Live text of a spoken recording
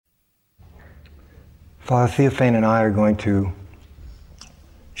Father Theophane and I are going to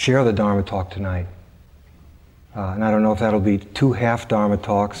share the Dharma talk tonight. And I don't know if that'll be 2 half Dharma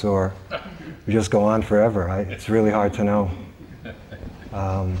talks or we just go on forever. It's really hard to know.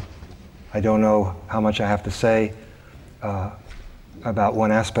 I don't know how much I have to say about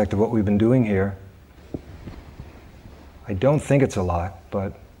one aspect of what we've been doing here. I don't think it's a lot,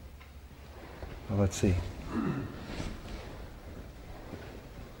 but well, let's see.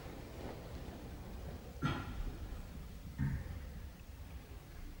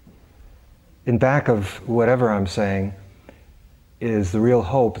 In back of whatever I'm saying is the real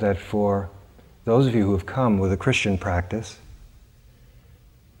hope that for those of you who have come with a Christian practice,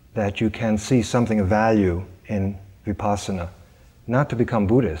 that you can see something of value in vipassana, not to become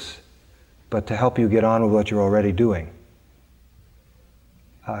Buddhists, but to help you get on with what you're already doing.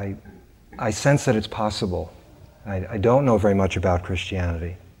 I sense that it's possible. I don't know very much about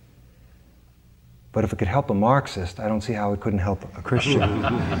Christianity. But if it could help a Marxist, I don't see how it couldn't help a Christian.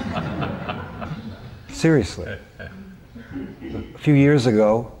 Seriously. A few years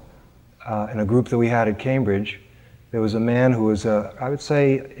ago, in a group that we had at Cambridge, there was a man who was, I would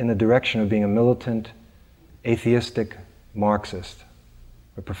say, in the direction of being a militant, atheistic Marxist,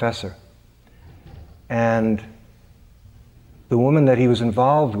 a professor. And the woman that he was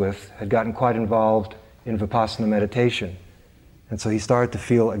involved with had gotten quite involved in Vipassana meditation. And so he started to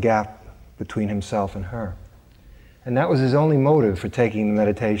feel a gap between himself and her. And that was his only motive for taking the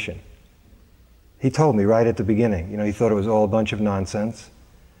meditation. He told me right at the beginning, he thought it was all a bunch of nonsense,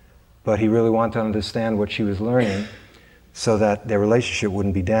 but he really wanted to understand what she was learning so that their relationship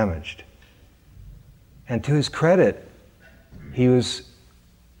wouldn't be damaged. And to his credit, he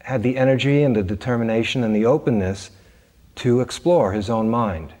had the energy and the determination and the openness to explore his own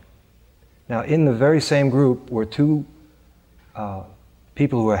mind. Now, in the very same group were 2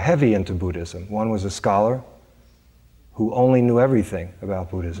 people who were heavy into Buddhism. One was a scholar who only knew everything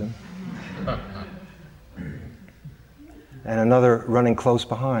about Buddhism, and another running close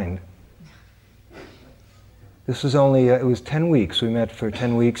behind. This was only, it was 10 weeks. We met for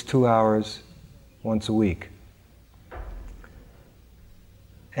 10 weeks, 2 hours, once a week.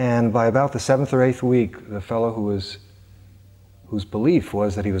 And by about the 7th or 8th week, the fellow whose belief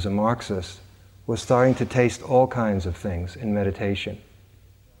was that he was a Marxist was starting to taste all kinds of things in meditation.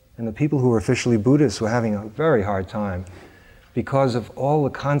 And the people who were officially Buddhists were having a very hard time because of all the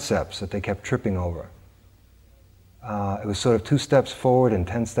concepts that they kept tripping over. It was sort of 2 steps forward and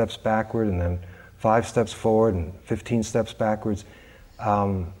 10 steps backward, and then 5 steps forward and 15 steps backwards.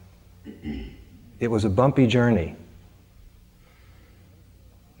 It was a bumpy journey.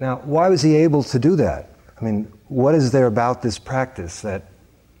 Now, why was he able to do that? I mean, what is there about this practice that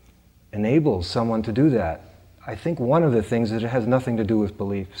enables someone to do that? I think one of the things is it has nothing to do with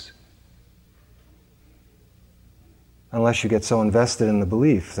beliefs. Unless you get so invested in the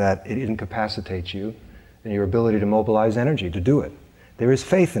belief that it incapacitates you and your ability to mobilize energy to do it. There is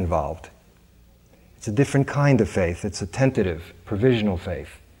faith involved. It's a different kind of faith. It's a tentative, provisional faith.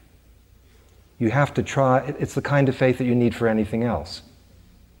 You have to try, it's the kind of faith that you need for anything else.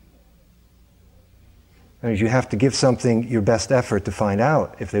 And you have to give something your best effort to find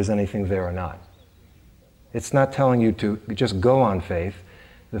out if there's anything there or not. It's not telling you to just go on faith.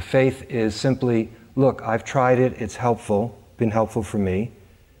 The faith is simply, look, I've tried it, it's helpful, been helpful for me.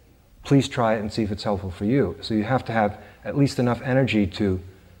 Please try it and see if it's helpful for you. So you have to have at least enough energy to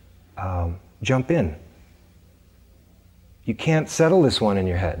jump in. You can't settle this one in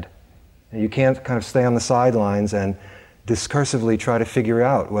your head. You can't kind of stay on the sidelines and discursively try to figure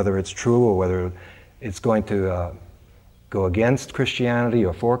out whether it's true or whether it's going to go against Christianity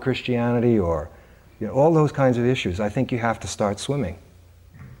or for Christianity or all those kinds of issues. I think you have to start swimming.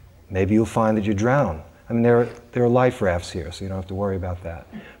 Maybe you'll find that you drown. I mean, there are life rafts here, so you don't have to worry about that.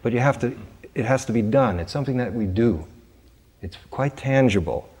 But it has to be done. It's something that we do. It's quite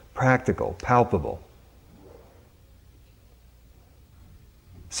tangible, practical, palpable.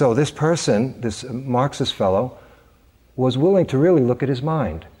 So this person, this Marxist fellow, was willing to really look at his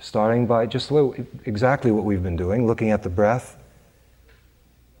mind, starting by just exactly what we've been doing, looking at the breath.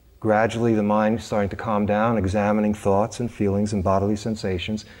 Gradually the mind starting to calm down, examining thoughts and feelings and bodily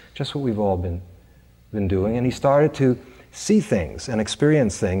sensations, just what we've all been doing. And he started to see things and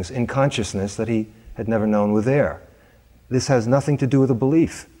experience things in consciousness that he had never known were there. This has nothing to do with a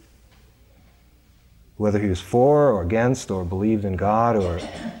belief. Whether he was for or against or believed in God, or it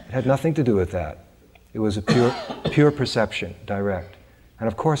had nothing to do with that. It was a pure perception, direct. And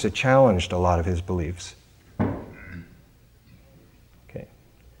of course it challenged a lot of his beliefs. Okay.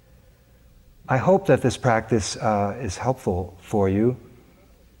 I hope that this practice is helpful for you,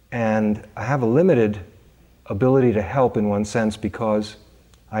 and I have a limited ability to help in one sense because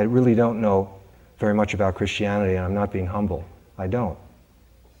I really don't know very much about Christianity, and I'm not being humble. I don't.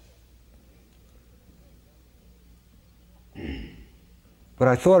 But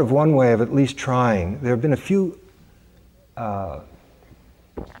I thought of one way of at least trying. There have been a few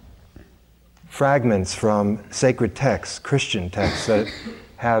fragments from sacred texts, Christian texts, that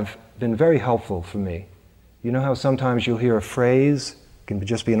have been very helpful for me. You know how sometimes you'll hear a phrase, it can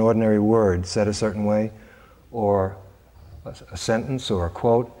just be an ordinary word said a certain way, or a sentence or a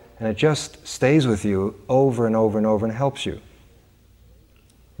quote, and it just stays with you over and over and over and helps you.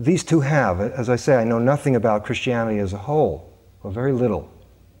 These two have. As I say, I know nothing about Christianity as a whole, or very little.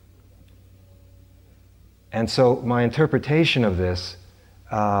 And so my interpretation of this,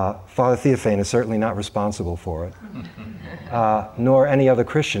 Father Theophane is certainly not responsible for it, nor any other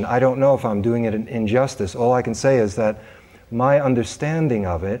Christian. I don't know if I'm doing it an injustice. All I can say is that my understanding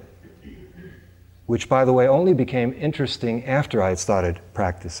of it, which, by the way, only became interesting after I had started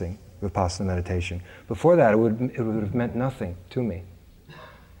practicing Vipassana meditation. Before that, it would have meant nothing to me.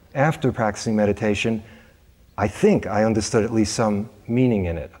 After practicing meditation, I think I understood at least some meaning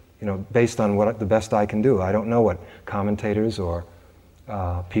in it, based on what the best I can do. I don't know what commentators or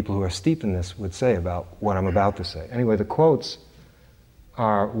people who are steeped in this would say about what I'm about to say. Anyway, the quotes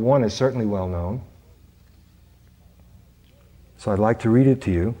are, one is certainly well known, so I'd like to read it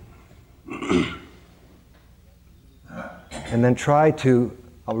to you. And then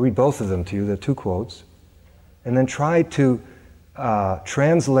I'll read both of them to you, they're two quotes, and then try to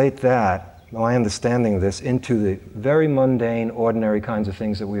translate that, my understanding of this, into the very mundane, ordinary kinds of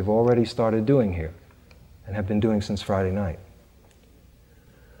things that we've already started doing here and have been doing since Friday night.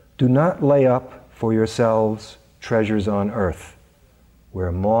 Do not lay up for yourselves treasures on earth,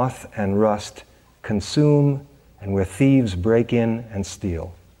 where moth and rust consume and where thieves break in and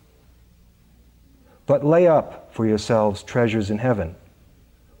steal. But lay up for yourselves treasures in heaven,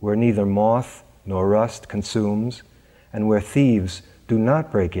 where neither moth nor rust consumes, and where thieves do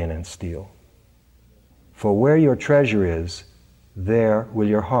not break in and steal. For where your treasure is, there will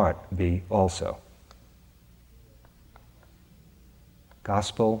your heart be also.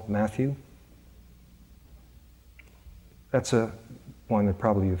 Gospel, Matthew. That's a one that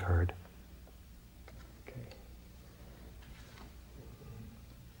probably you've heard. Okay.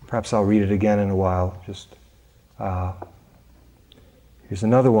 Perhaps I'll read it again in a while. Here's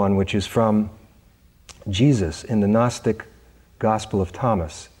another one which is from Jesus in the Gnostic Gospel of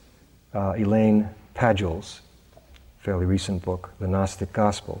Thomas, Elaine Padgell's fairly recent book, The Gnostic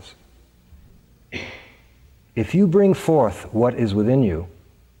Gospels. If you bring forth what is within you,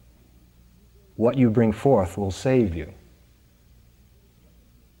 what you bring forth will save you.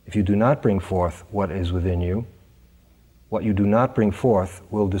 If you do not bring forth what is within you, what you do not bring forth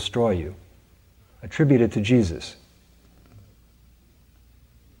will destroy you. Attributed to Jesus.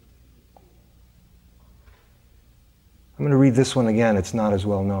 I'm going to read this one again. It's not as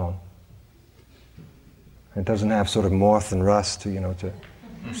well known. It doesn't have sort of moth and rust, to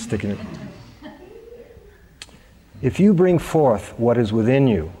stick in it. If you bring forth what is within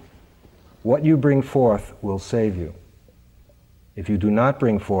you, what you bring forth will save you. If you do not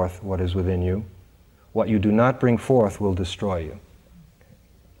bring forth what is within you, what you do not bring forth will destroy you.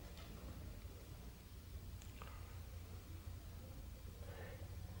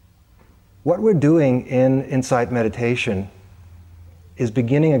 What we're doing in insight meditation is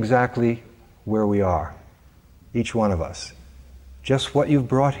beginning exactly where we are, each one of us. Just what you've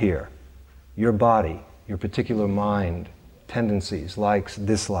brought here, your body, your particular mind, tendencies, likes,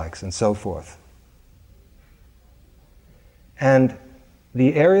 dislikes, and so forth. And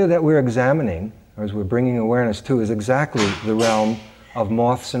the area that we're examining, or as we're bringing awareness to, is exactly the realm of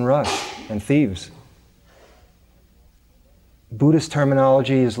moths and rust and thieves. Buddhist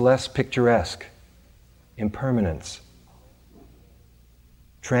terminology is less picturesque. Impermanence,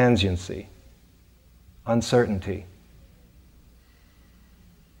 transiency, uncertainty.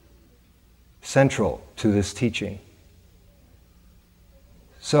 Central to this teaching.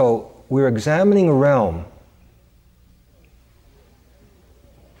 So we're examining a realm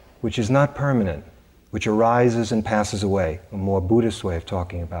which is not permanent, which arises and passes away, a more Buddhist way of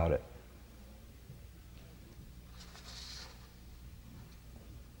talking about it.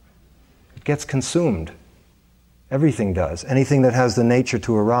 It gets consumed. Everything does. Anything that has the nature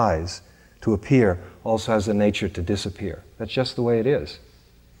to arise, to appear, also has the nature to disappear. That's just the way it is.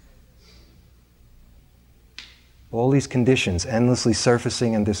 All these conditions endlessly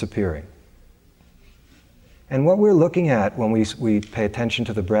surfacing and disappearing. And what we're looking at when we pay attention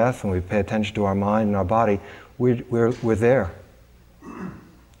to the breath, when we pay attention to our mind and our body, we're there.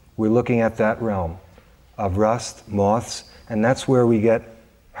 We're looking at that realm of rust, moths, and that's where we get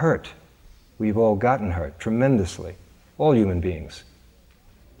hurt. We've all gotten hurt tremendously, all human beings.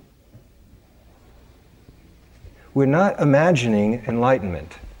 We're not imagining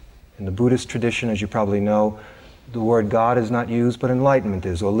enlightenment. In the Buddhist tradition, as you probably know, the word God is not used, but enlightenment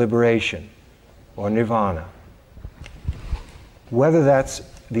is, or liberation, or nirvana. Whether that's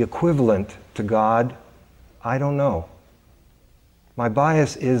the equivalent to God, I don't know. My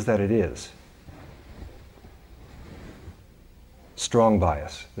bias is that it is. Strong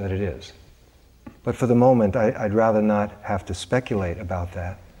bias that it is. But for the moment, I'd rather not have to speculate about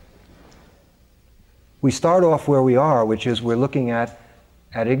that. We start off where we are, which is we're looking at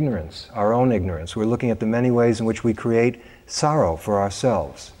ignorance, our own ignorance. We're looking at the many ways in which we create sorrow for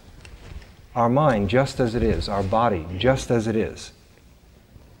ourselves. Our mind just as it is, our body just as it is.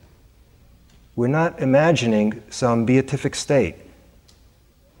 We're not imagining some beatific state.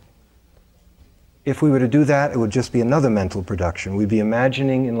 If we were to do that, it would just be another mental production. We'd be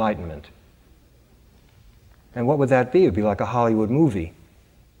imagining enlightenment. And what would that be? It would be like a Hollywood movie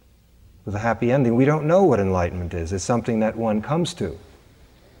with a happy ending. We don't know what enlightenment is. It's something that one comes to,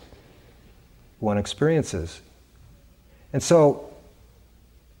 one experiences. And so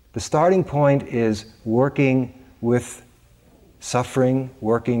the starting point is working with suffering,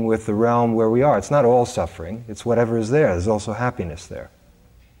 working with the realm where we are. It's not all suffering. It's whatever is there. There's also happiness there.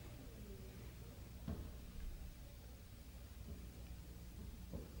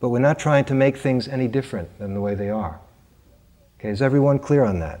 But we're not trying to make things any different than the way they are. Okay, is everyone clear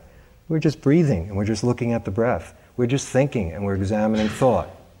on that? We're just breathing and we're just looking at the breath. We're just thinking and we're examining thought.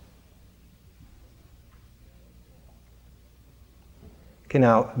 Okay,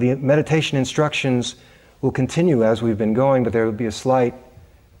 now the meditation instructions will continue as we've been going, but there will be a slight,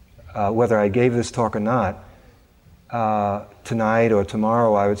 whether I gave this talk or not, tonight or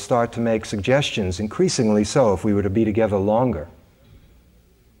tomorrow, I would start to make suggestions, increasingly so if we were to be together longer.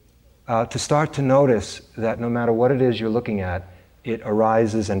 To start to notice that no matter what it is you're looking at, it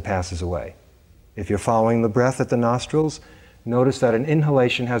arises and passes away. If you're following the breath at the nostrils, notice that an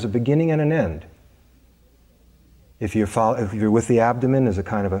inhalation has a beginning and an end. If you're with the abdomen, there's a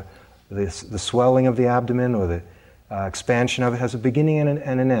kind of the swelling of the abdomen or the expansion of it has a beginning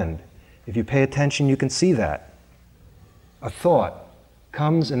and an end. If you pay attention, you can see that. A thought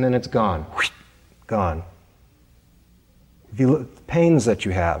comes and then it's gone. Gone. If you look, the pains that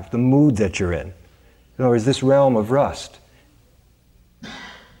you have, the mood that you're in other words, this realm of rust,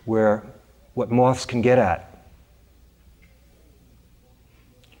 where what moths can get at.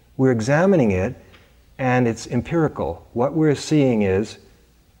 We're examining it, and it's empirical. What we're seeing is,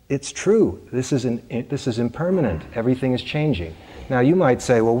 it's true. This is impermanent. Everything is changing. Now you might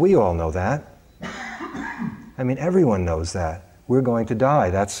say, well, we all know that. I mean, everyone knows that. We're going to die.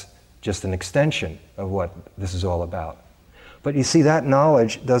 That's just an extension of what this is all about. But you see, that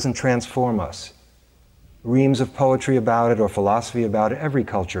knowledge doesn't transform us. Reams of poetry about it or philosophy about it, every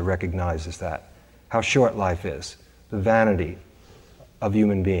culture recognizes that. How short life is, the vanity of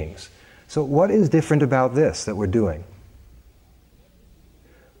human beings. So what is different about this that we're doing?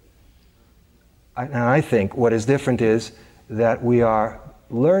 And I think what is different is that we are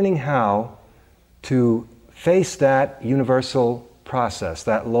learning how to face that universal process,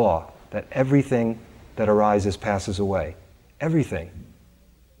 that law, that everything that arises passes away. Everything.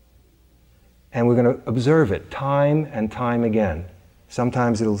 And we're going to observe it time and time again.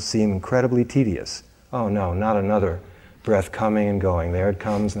 Sometimes it'll seem incredibly tedious. Oh no, not another breath coming and going. There it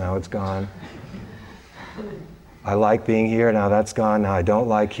comes, now it's gone. I like being here, now that's gone. Now I don't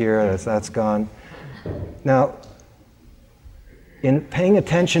like here, that's gone. Now, in paying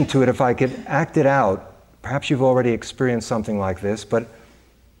attention to it, if I could act it out, perhaps you've already experienced something like this, but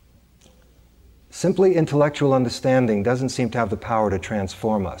simply intellectual understanding doesn't seem to have the power to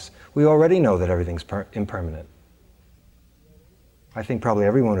transform us. We already know that everything's impermanent. I think probably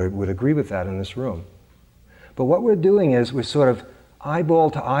everyone would agree with that in this room. But what we're doing is we're sort of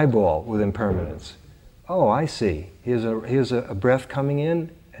eyeball to eyeball with impermanence. Oh, I see. Here's a breath coming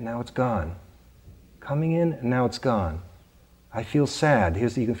in, and now it's gone. Coming in, and now it's gone. I feel sad. You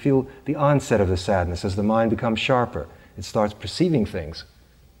can feel the onset of the sadness as the mind becomes sharper. It starts perceiving things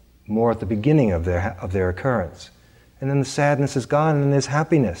more at the beginning of their occurrence. And then the sadness is gone, and then there's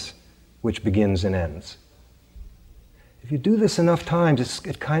happiness, which begins and ends. If you do this enough times,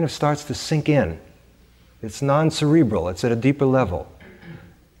 it kind of starts to sink in. It's non-cerebral, it's at a deeper level.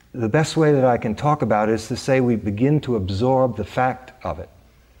 The best way that I can talk about it is to say we begin to absorb the fact of it,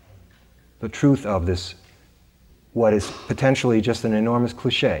 the truth of this, what is potentially just an enormous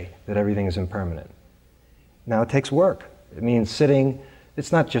cliche, that everything is impermanent. Now it takes work. It means sitting.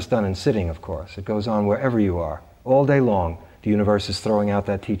 It's not just done in sitting, of course. It goes on wherever you are. All day long, the universe is throwing out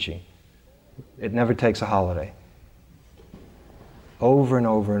that teaching. It never takes a holiday. Over and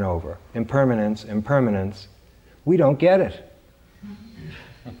over and over. Impermanence, impermanence. We don't get it.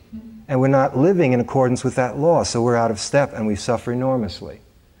 And we're not living in accordance with that law, so we're out of step and we suffer enormously.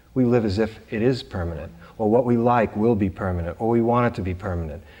 We live as if it is permanent, or what we like will be permanent, or we want it to be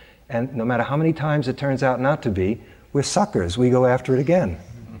permanent. And no matter how many times it turns out not to be, we're suckers. We go after it again.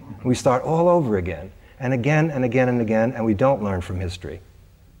 We start all over again, and again and again and again, and we don't learn from history.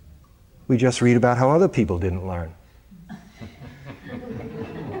 We just read about how other people didn't learn.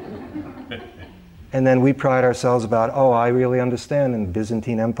 And then we pride ourselves about, oh, I really understand in the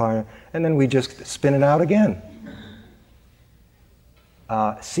Byzantine Empire, and then we just spin it out again.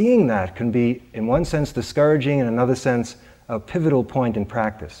 Seeing that can be, in one sense, discouraging, in another sense, a pivotal point in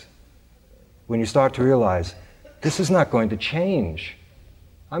practice. When you start to realize, this is not going to change.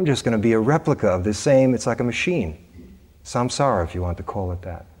 I'm just going to be a replica of this same, it's like a machine. Samsara, if you want to call it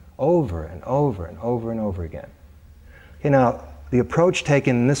that. Over and over and over and over again. Okay, now, the approach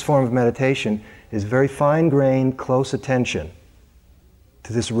taken in this form of meditation is very fine-grained, close attention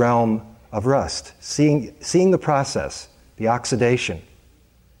to this realm of rust. Seeing the process, the oxidation.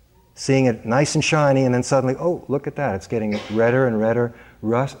 Seeing it nice and shiny, and then suddenly, oh, look at that, it's getting redder and redder.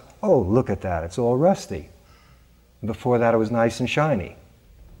 Rust, oh, look at that, it's all rusty. Before that, it was nice and shiny.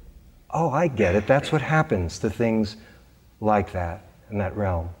 Oh, I get it, that's what happens to things like that in that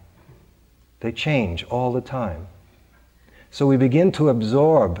realm. They change all the time. So we begin to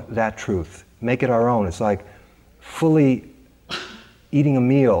absorb that truth, make it our own. It's like fully eating a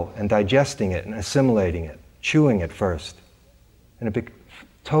meal and digesting it and assimilating it, chewing it first. And it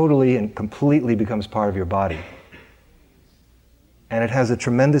totally and completely becomes part of your body. And it has a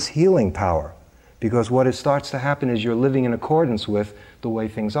tremendous healing power, because what it starts to happen is you're living in accordance with the way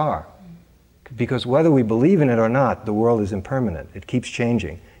things are. Because whether we believe in it or not, the world is impermanent. It keeps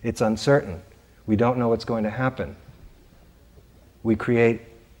changing. It's uncertain. We don't know what's going to happen. We create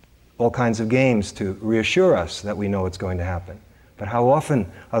all kinds of games to reassure us that we know what's going to happen. But how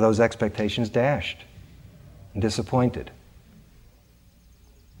often are those expectations dashed and disappointed?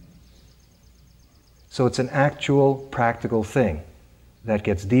 So it's an actual, practical thing that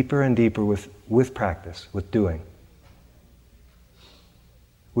gets deeper and deeper with practice, with doing.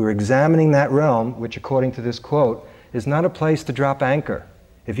 We're examining that realm, which according to this quote, is not a place to drop anchor.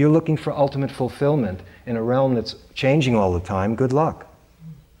 If you're looking for ultimate fulfillment in a realm that's changing all the time, good luck.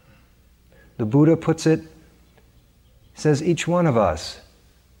 The Buddha puts it, says each one of us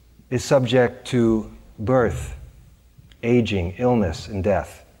is subject to birth, aging, illness, and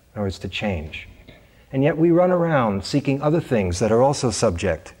death, in other words, to change. And yet we run around seeking other things that are also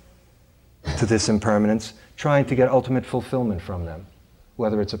subject to this impermanence, trying to get ultimate fulfillment from them,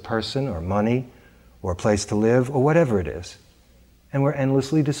 whether it's a person or money or a place to live or whatever it is. And we're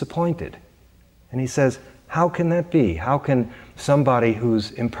endlessly disappointed. And he says, how can that be? How can somebody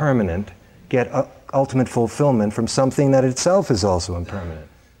who's impermanent get ultimate fulfillment from something that itself is also impermanent?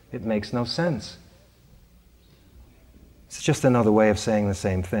 It makes no sense. It's just another way of saying the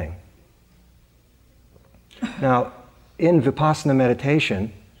same thing. Now, in Vipassana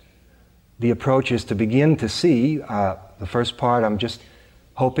meditation, the approach is to begin to see, the first part, I'm just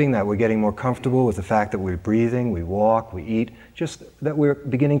hoping that we're getting more comfortable with the fact that we're breathing, we walk, we eat, just that we're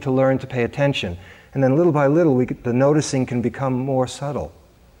beginning to learn to pay attention. And then little by little, the noticing can become more subtle,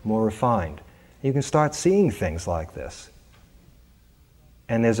 more refined. You can start seeing things like this.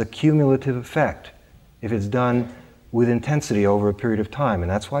 And there's a cumulative effect if it's done with intensity over a period of time. And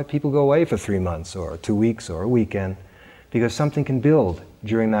that's why people go away for 3 months or 2 weeks or a weekend, because something can build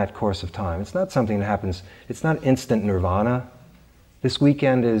during that course of time. It's not something that happens, it's not instant nirvana. This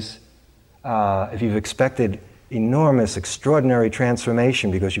weekend is, if you've expected enormous, extraordinary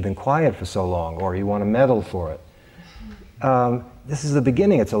transformation because you've been quiet for so long, or you want a medal for it. This is the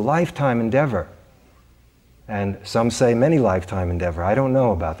beginning. It's a lifetime endeavor. And some say many lifetime endeavor. I don't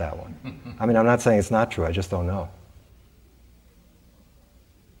know about that one. I mean, I'm not saying it's not true, I just don't know.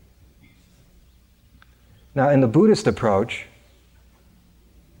 Now, in the Buddhist approach,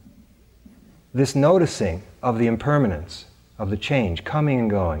 this noticing of the impermanence, of the change, coming and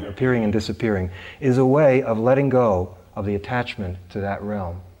going, appearing and disappearing, is a way of letting go of the attachment to that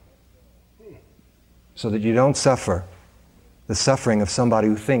realm. So that you don't suffer the suffering of somebody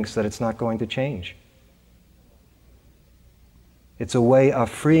who thinks that it's not going to change. It's a way of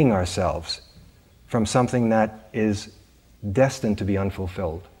freeing ourselves from something that is destined to be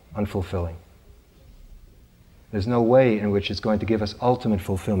unfulfilling. There's no way in which it's going to give us ultimate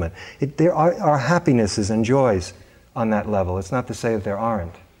fulfillment. There are happinesses and joys on that level. It's not to say that there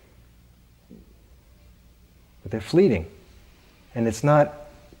aren't. But they're fleeting. And it's not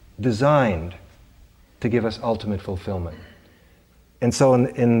designed to give us ultimate fulfillment. And so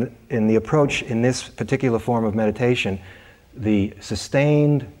in the approach in this particular form of meditation, the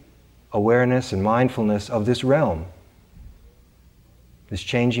sustained awareness and mindfulness of this realm, this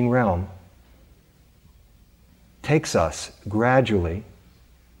changing realm, takes us gradually,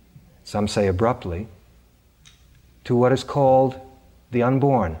 some say abruptly, to what is called the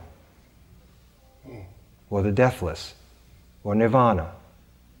unborn, or the deathless, or nirvana,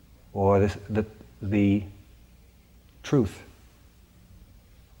 or the truth,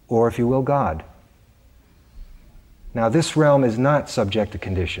 or if you will, God. Now this realm is not subject to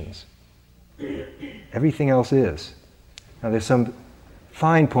conditions. Everything else is. Now there's some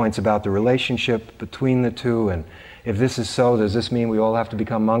fine points about the relationship between the two, and if this is so, does this mean we all have to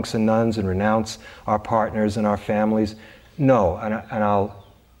become monks and nuns and renounce our partners and our families? No, and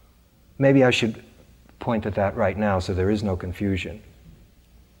maybe I should point at that right now so there is no confusion.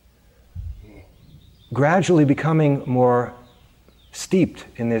 Gradually becoming more steeped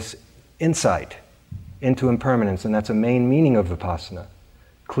in this insight into impermanence, and that's a main meaning of Vipassana.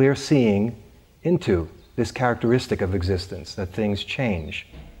 Clear seeing into this characteristic of existence, that things change,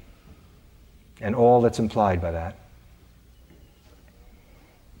 and all that's implied by that,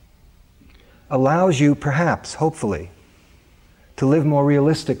 allows you, perhaps, hopefully, to live more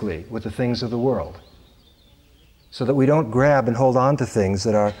realistically with the things of the world, so that we don't grab and hold on to things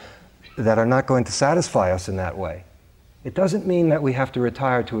that are not going to satisfy us in that way. It doesn't mean that we have to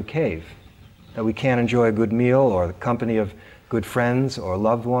retire to a cave, that we can't enjoy a good meal or the company of good friends or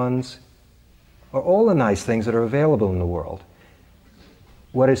loved ones, or all the nice things that are available in the world.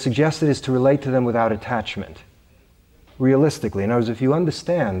 What is suggested is to relate to them without attachment, realistically. In other words, if you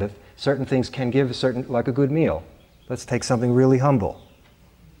understand that certain things can give like a good meal, let's take something really humble,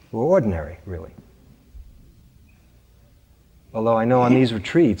 or ordinary, really. Although I know on these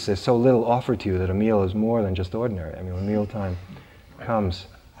retreats, there's so little offered to you that a meal is more than just ordinary. I mean, when mealtime comes,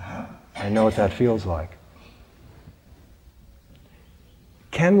 I know what that feels like.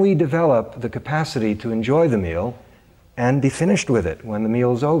 Can we develop the capacity to enjoy the meal and be finished with it when the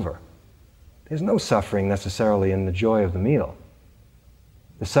meal is over? There's no suffering necessarily in the joy of the meal.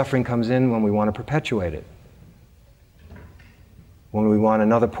 The suffering comes in when we want to perpetuate it. When we want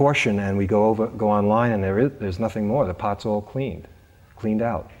another portion and we go online and there's nothing more, the pot's all cleaned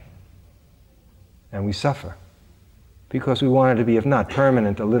out. And we suffer. Because we want it to be, if not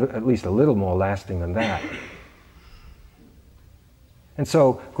permanent, at least a little more lasting than that. And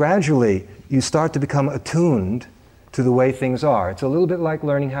so, gradually, you start to become attuned to the way things are. It's a little bit like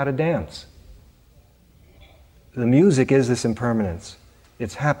learning how to dance. The music is this impermanence.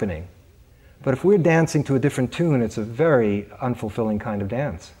 It's happening. But if we're dancing to a different tune, it's a very unfulfilling kind of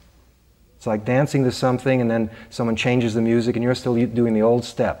dance. It's like dancing to something and then someone changes the music and you're still doing the old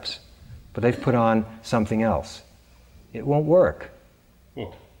steps, but they've put on something else. It won't work.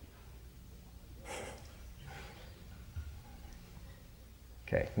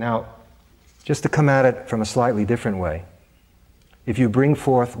 Okay, now, just to come at it from a slightly different way. If you bring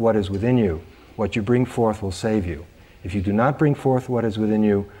forth what is within you, what you bring forth will save you. If you do not bring forth what is within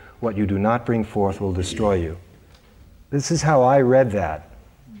you, what you do not bring forth will destroy you. This is how I read that,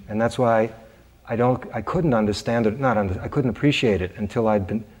 and that's why I couldn't understand it. I couldn't appreciate it until I'd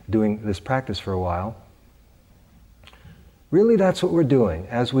been doing this practice for a while. Really, that's what we're doing.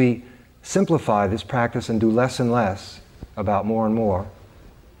 As we simplify this practice and do less and less about more and more,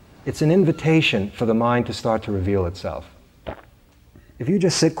 it's an invitation for the mind to start to reveal itself. If you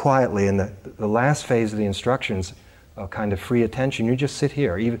just sit quietly in the last phase of the instructions, a kind of free attention, you just sit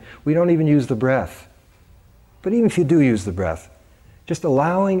here. We don't even use the breath. But even if you do use the breath, just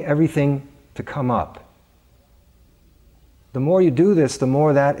allowing everything to come up. The more you do this, the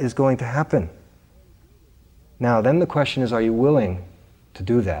more that is going to happen. Now, then the question is, are you willing to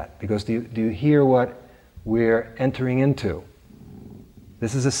do that? Because do you hear what we're entering into?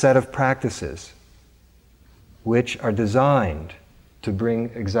 This is a set of practices which are designed to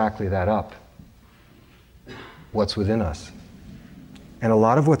bring exactly that up. What's within us. And a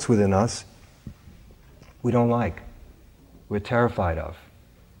lot of what's within us, we don't like. We're terrified of.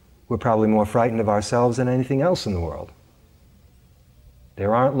 We're probably more frightened of ourselves than anything else in the world.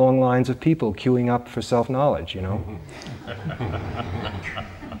 There aren't long lines of people queuing up for self-knowledge, you know.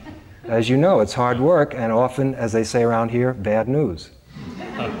 As you know, it's hard work, and often, as they say around here, bad news.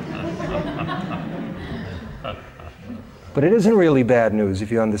 But it isn't really bad news,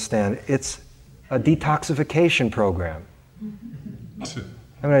 if you understand. It's a detoxification program.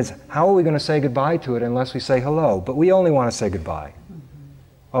 I mean, how are we going to say goodbye to it unless we say hello? But we only want to say goodbye.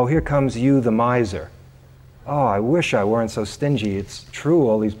 Oh, here comes you, the miser. Oh, I wish I weren't so stingy. It's true,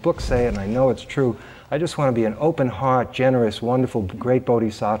 all these books say it, and I know it's true. I just want to be an open heart, generous, wonderful, great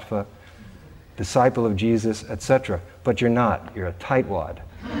bodhisattva, disciple of Jesus, etc. But you're not. You're a tightwad.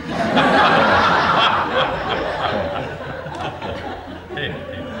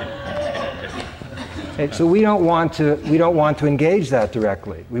 So we don't want to engage that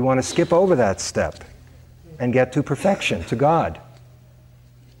directly. We want to skip over that step and get to perfection, to God.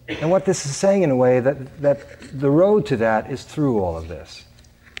 And what this is saying in a way that the road to that is through all of this.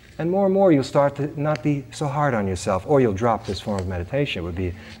 And more you'll start to not be so hard on yourself, or you'll drop this form of meditation. It would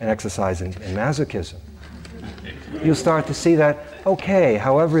be an exercise in masochism. You'll start to see that, okay,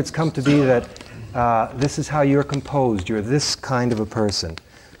 however it's come to be that this is how you're composed. You're this kind of a person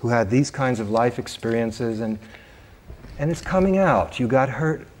who had these kinds of life experiences, and it's coming out. You got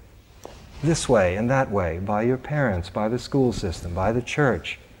hurt this way and that way by your parents, by the school system, by the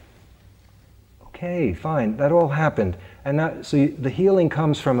church. Okay, fine, that all happened. And the healing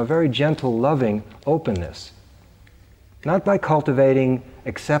comes from a very gentle, loving openness. Not by cultivating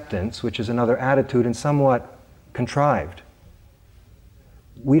acceptance, which is another attitude and somewhat contrived.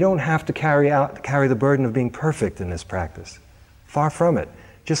 We don't have to carry the burden of being perfect in this practice. Far from it.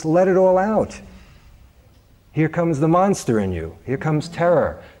 Just let it all out. Here comes the monster in you. Here comes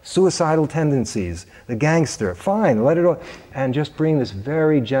terror, suicidal tendencies, the gangster. Fine, let it all. And just bring this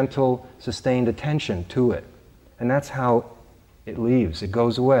very gentle, sustained attention to it. And that's how it leaves. It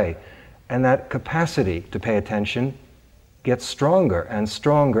goes away. And that capacity to pay attention gets stronger and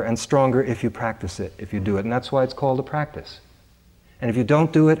stronger and stronger if you practice it, if you do it. And that's why it's called a practice. And if you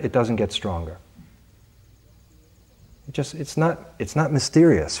don't do it, it doesn't get stronger. It's not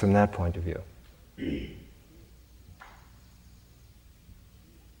mysterious from that point of view.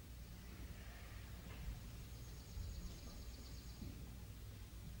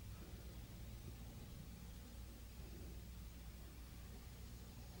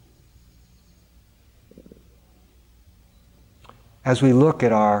 As we look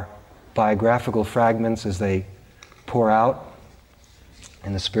at our biographical fragments as they pour out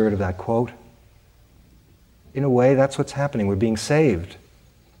in the spirit of that quote, in a way, that's what's happening. We're being saved.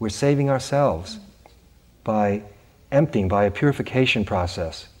 We're saving ourselves by emptying, by a purification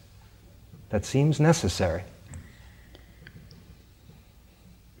process that seems necessary.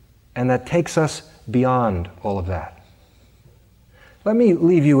 And that takes us beyond all of that. Let me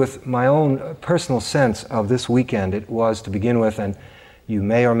leave you with my own personal sense of this weekend it was to begin with, and you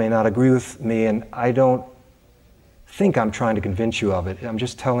may or may not agree with me, and I don't think I'm trying to convince you of it. I'm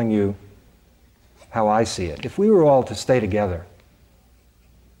just telling you how I see it. If we were all to stay together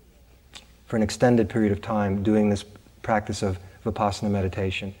for an extended period of time doing this practice of Vipassana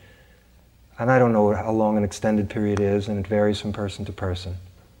meditation, and I don't know how long an extended period is, and it varies from person to person,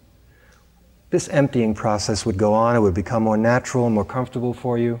 this emptying process would go on. It would become more natural and more comfortable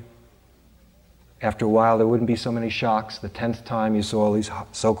for you. After a while, there wouldn't be so many shocks. The 10th time you saw all these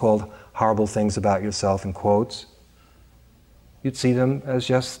so-called horrible things about yourself in quotes, you'd see them as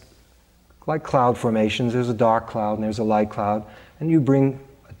just like cloud formations. There's a dark cloud and there's a light cloud, and you bring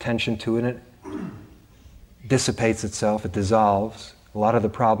attention to it, and it dissipates itself, it dissolves. A lot of the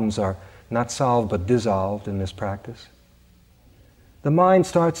problems are not solved but dissolved in this practice. The mind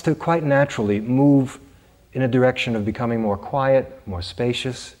starts to quite naturally move in a direction of becoming more quiet, more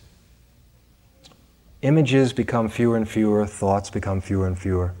spacious. Images become fewer and fewer, thoughts become fewer and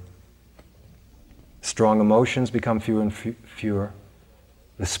fewer. Strong emotions become fewer and fewer.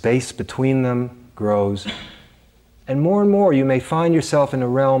 The space between them grows. And more you may find yourself in a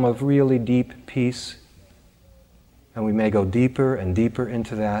realm of really deep peace. And we may go deeper and deeper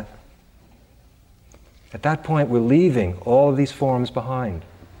into that. At that point, we're leaving all of these forms behind.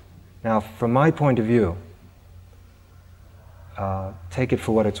 Now, from my point of view, take it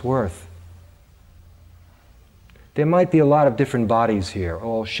for what it's worth. There might be a lot of different bodies here,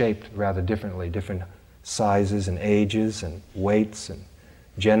 all shaped rather differently, different sizes and ages and weights and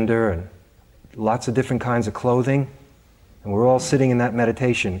gender and lots of different kinds of clothing. And we're all sitting in that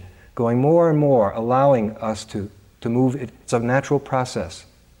meditation, going more and more, allowing us to move. It's a natural process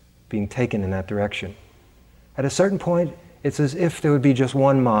being taken in that direction. At a certain point, it's as if there would be just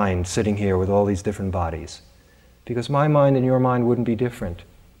one mind sitting here with all these different bodies. Because my mind and your mind wouldn't be different.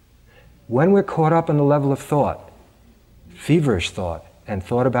 When we're caught up on the level of thought, feverish thought, and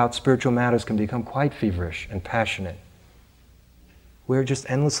thought about spiritual matters can become quite feverish and passionate. We're just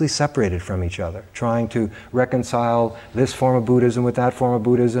endlessly separated from each other, trying to reconcile this form of Buddhism with that form of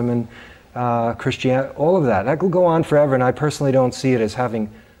Buddhism, and Christianity, all of that. That could go on forever, and I personally don't see it as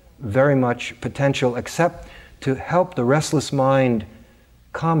having very much potential except to help the restless mind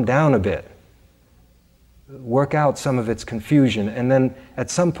calm down a bit, work out some of its confusion, and then at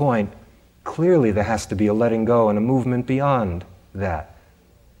some point, clearly there has to be a letting go and a movement beyond that.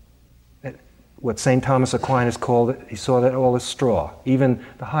 What St. Thomas Aquinas called it, he saw that all as straw, even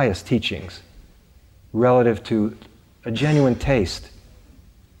the highest teachings, relative to a genuine taste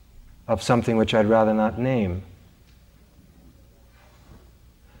of something which I'd rather not name.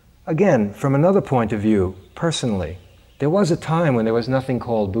 Again, from another point of view, personally, there was a time when there was nothing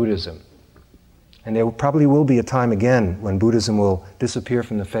called Buddhism. And there probably will be a time again when Buddhism will disappear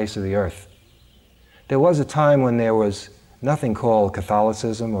from the face of the earth. There was a time when there was nothing called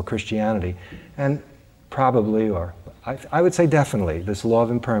Catholicism or Christianity. And probably, or I would say definitely, this law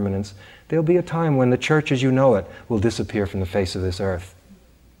of impermanence, there'll be a time when the church as you know it will disappear from the face of this earth.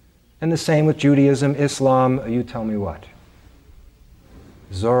 And the same with Judaism, Islam, you tell me what.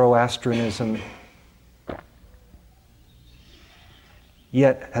 Zoroastrianism.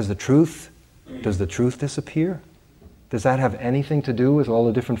 Yet, does the truth disappear? Does that have anything to do with all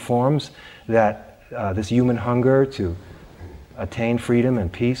the different forms that this human hunger to attain freedom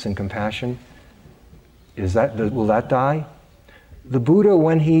and peace and compassion, will that die? The Buddha,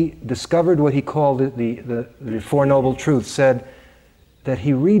 when he discovered what he called the Four Noble Truths, said that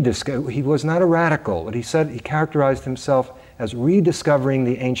he was not a radical, but he said he characterized himself as rediscovering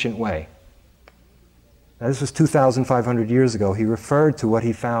the ancient way. Now, this was 2,500 years ago. He referred to what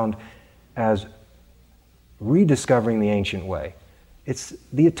he found as rediscovering the ancient way. It's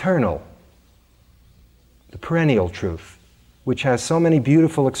the eternal, the perennial truth, which has so many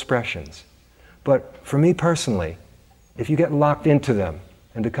beautiful expressions. But for me personally, if you get locked into them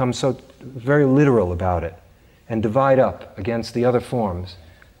and become so very literal about it and divide up against the other forms,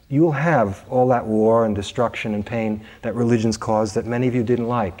 you will have all that war and destruction and pain that religions caused that many of you didn't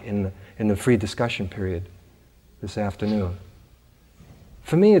like in the free discussion period this afternoon.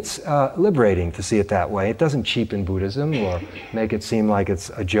 For me, it's liberating to see it that way. It doesn't cheapen Buddhism or make it seem like it's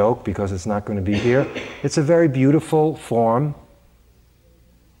a joke because it's not going to be here. It's a very beautiful form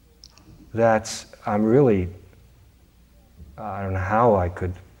that I'm really, I don't know how I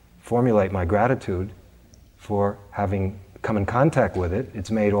could formulate my gratitude for having come in contact with it. It's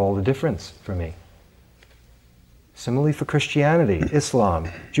made all the difference for me. Similarly for Christianity, Islam,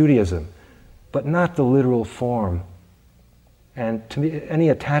 Judaism, but not the literal form. And to me, any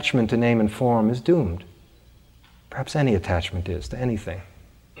attachment to name and form is doomed. Perhaps any attachment is to anything,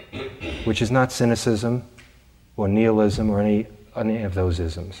 which is not cynicism or nihilism or any of those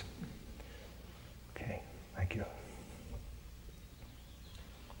isms. Okay, thank you.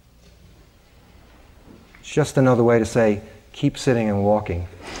 It's just another way to say, keep sitting and walking.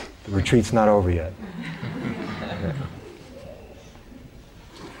 The retreat's not over yet. Okay.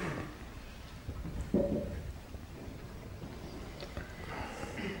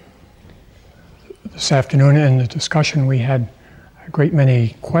 This afternoon in the discussion we had a great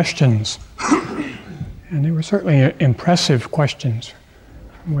many questions, and they were certainly impressive questions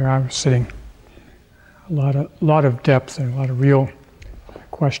from where I was sitting. A lot of depth and a lot of real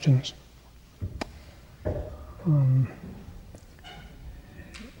questions.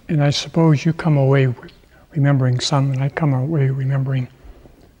 And I suppose you come away remembering some, and I come away remembering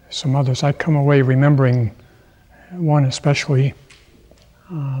some others. I come away remembering one especially.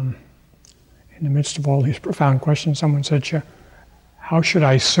 In the midst of all these profound questions, someone said, how should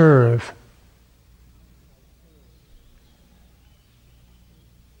I serve?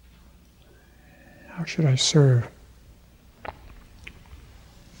 How should I serve?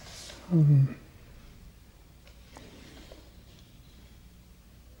 And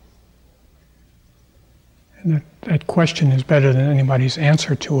that question is better than anybody's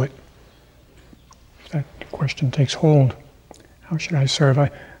answer to it. That question takes hold. How should I serve? I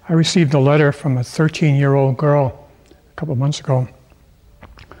received a letter from a 13-year-old girl a couple of months ago,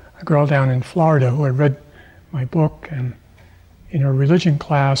 a girl down in Florida who had read my book, and in her religion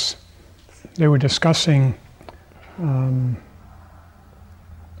class they were discussing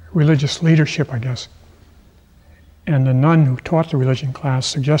religious leadership, I guess. And the nun who taught the religion class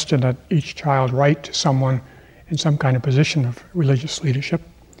suggested that each child write to someone in some kind of position of religious leadership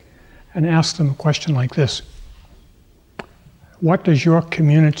and ask them a question like this: what does your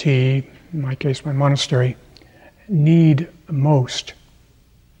community, in my case my monastery, need most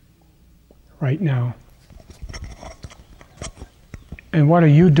right now? And what are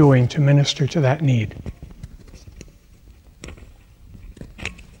you doing to minister to that need?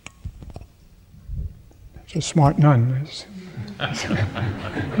 It's a smart nun.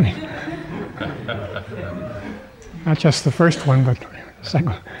 Not just the first one, but the second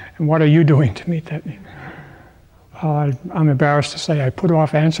one. And what are you doing to meet that need? I'm embarrassed to say I put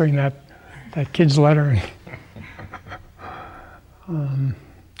off answering that kid's letter.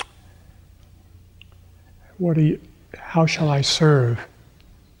 How shall I serve?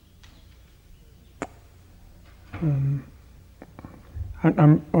 I'm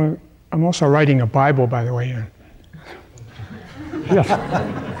also writing a Bible, by the way.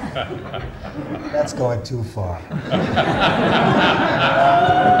 That's going too far.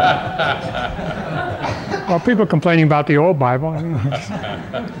 Well, people complaining about the old Bible.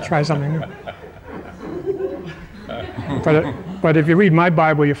 Try something new. But if you read my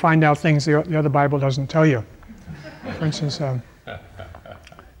Bible, you find out things the other Bible doesn't tell you. For instance,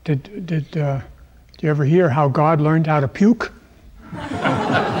 did you ever hear how God learned how to puke?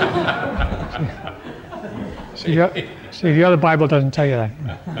 See, the other Bible doesn't tell you that.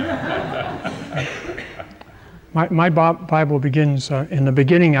 My Bible begins, in the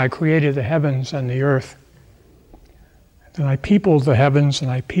beginning I created the heavens and the earth. Then I peopled the heavens and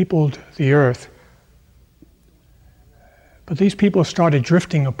I peopled the earth. But these people started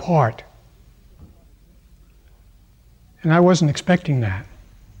drifting apart. And I wasn't expecting that.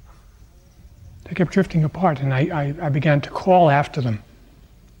 They kept drifting apart, and I began to call after them.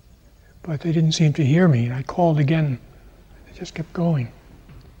 But they didn't seem to hear me, and I called again. They just kept going.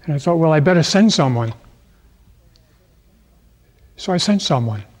 And I thought, well, I better send someone. So I sent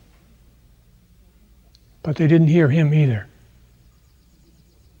someone. But they didn't hear him either.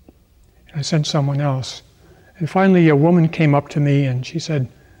 And I sent someone else. And finally a woman came up to me and she said,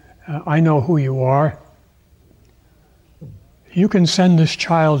 I know who you are. You can send this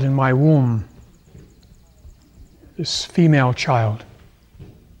child in my womb, this female child.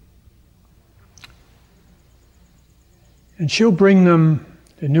 And she'll bring them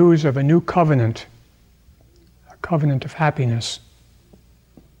the news of a new covenant, a covenant of happiness.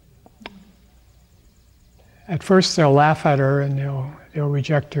 At first they'll laugh at her and they'll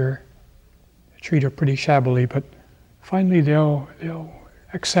reject her, treat her pretty shabbily, but finally they'll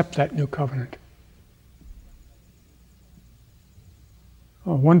accept that new covenant.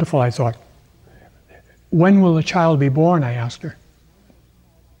 Oh, wonderful, I thought. When will the child be born, I asked her.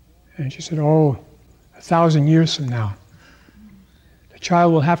 And she said, 1,000 years from now. The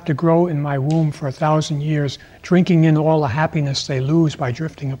child will have to grow in my womb for 1,000 years, drinking in all the happiness they lose by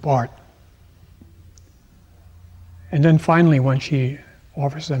drifting apart. And then finally, when she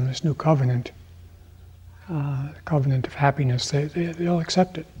offers them this new covenant, the covenant of happiness, they'll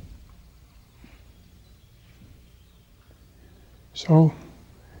accept it. So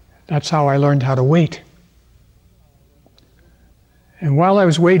that's how I learned how to wait. And while I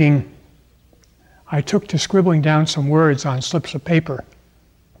was waiting, I took to scribbling down some words on slips of paper.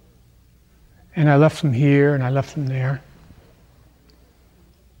 And I left them here and I left them there.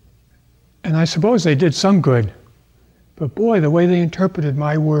 And I suppose they did some good. But boy, the way they interpreted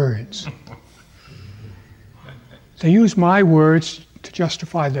my words. They used my words to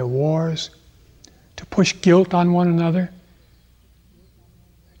justify their wars, to push guilt on one another,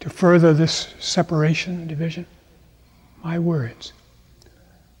 to further this separation and division. My words.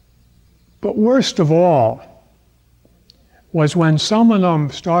 But worst of all was when some of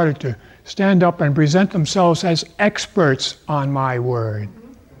them started to stand up and present themselves as experts on my word.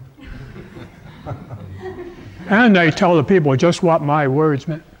 And they tell the people just what my words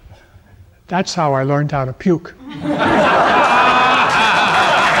meant. That's how I learned how to puke.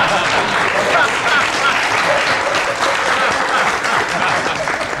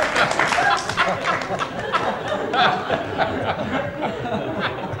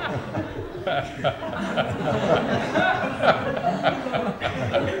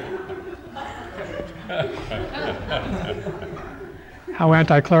 How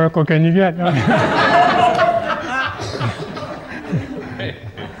anti-clerical can you get?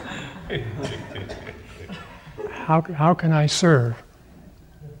 How can I serve?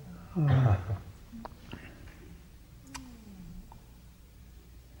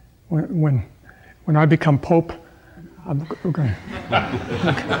 When I become Pope, we're going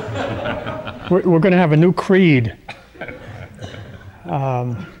to have a new creed.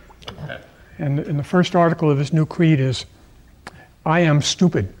 And the first article of this new creed is, I am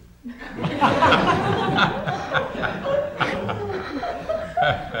stupid.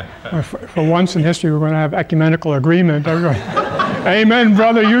 For once in history, we're going to have ecumenical agreement. Amen,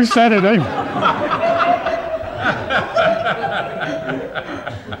 brother, you said it. Amen.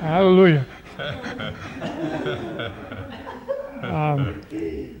 Hallelujah.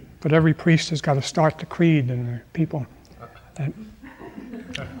 But every priest has got to start the creed, and the people.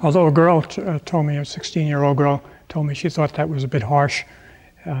 Although a girl told me, a 16-year-old girl told me she thought that was a bit harsh,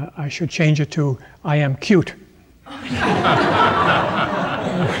 I should change it to, I am cute.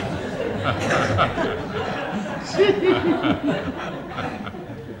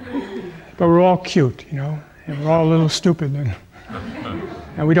 But we're all cute, you know, and we're all a little stupid,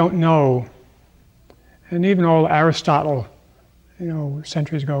 and we don't know. And even old Aristotle, you know,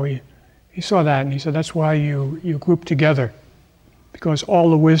 centuries ago, he saw that, and he said, that's why you group together, because all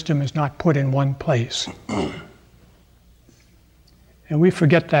the wisdom is not put in one place. And we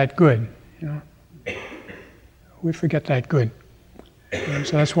forget that good, you know. We forget that good. And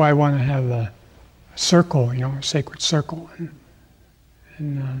so that's why I want to have a circle, you know, a sacred circle.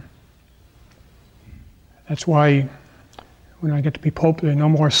 And that's why when I get to be Pope, there are no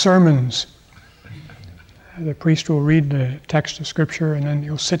more sermons. The priest will read the text of Scripture and then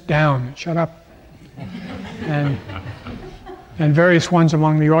he'll sit down and shut up. And various ones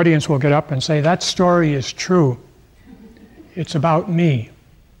among the audience will get up and say, that story is true. It's about me.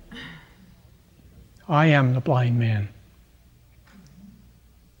 I am the blind man.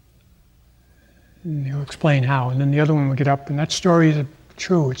 And he'll explain how. And then the other one will get up, and that story is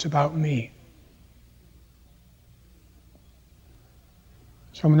true. It's about me.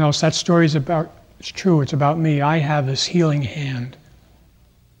 Someone else, that story is it's true. It's about me. I have this healing hand.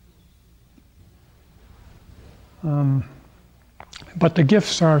 But the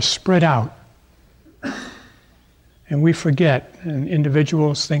gifts are spread out. And we forget, and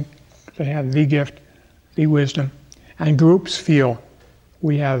individuals think they have the gift, the wisdom, and groups feel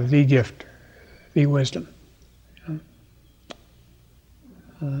we have the gift, the wisdom.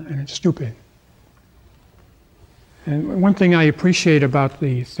 And it's stupid. And one thing I appreciate about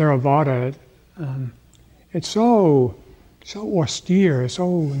the Theravada, it's so austere,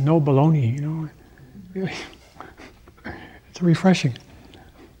 so no baloney, you know. Really, it's refreshing.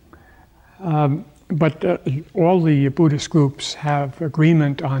 But all the Buddhist groups have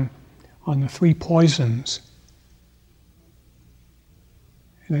agreement on the three poisons.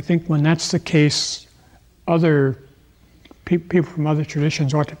 And I think when that's the case, other people from other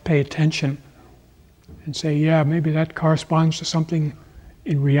traditions ought to pay attention and say, yeah, maybe that corresponds to something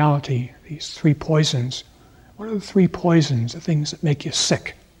in reality, these three poisons. What are the three poisons, the things that make you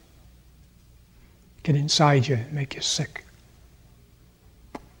sick? Get inside you and make you sick.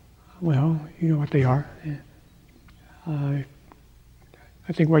 Well, you know what they are. I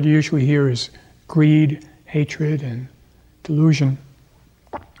think what you usually hear is greed, hatred, and delusion.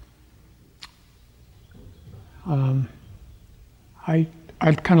 I'd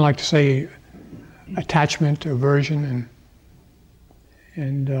kind of like to say attachment, aversion,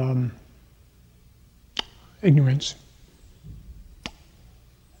 and ignorance.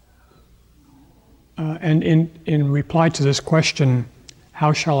 And in reply to this question,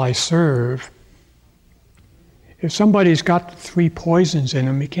 how shall I serve? If somebody's got the three poisons in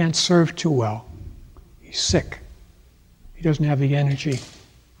him, he can't serve too well. He's sick. He doesn't have the energy.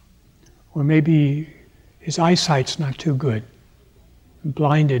 Or maybe his eyesight's not too good.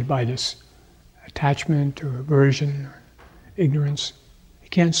 Blinded by this attachment or aversion or ignorance. He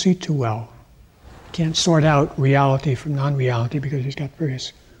can't see too well. He can't sort out reality from non-reality because he's got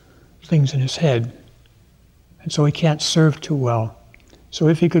various things in his head. And so he can't serve too well. So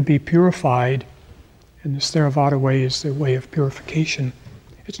if he could be purified, and this Theravada way is the way of purification,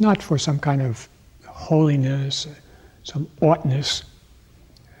 it's not for some kind of holiness, some oughtness,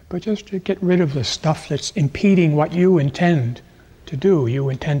 but just to get rid of the stuff that's impeding what you intend to do. You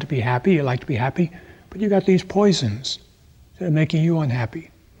intend to be happy, you like to be happy, but you got these poisons that are making you unhappy.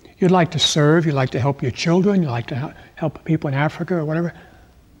 You'd like to serve, you'd like to help your children, you'd like to help people in Africa or whatever,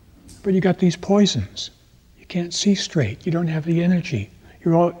 but you got these poisons. You can't see straight, you don't have the energy. A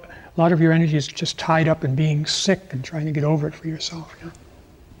lot of your energy is just tied up in being sick and trying to get over it for yourself. You know?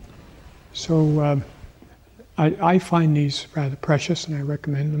 So I find these rather precious, and I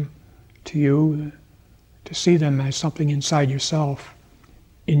recommend them to you, to see them as something inside yourself,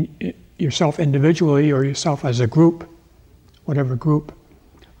 in yourself individually or yourself as a group, whatever group.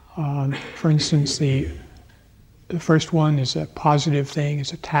 For instance, the first one is a positive thing,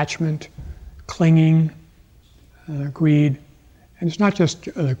 it's attachment, clinging, greed. And it's not just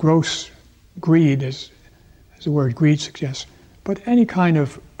gross greed, as the word greed suggests, but any kind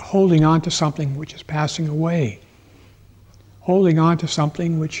of holding on to something which is passing away. Holding on to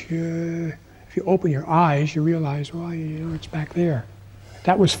something which, if you open your eyes, you realize, well, you know, it's back there.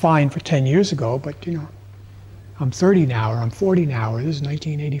 That was fine for 10 years ago, but, you know, I'm 30 now, or I'm 40 now, or this is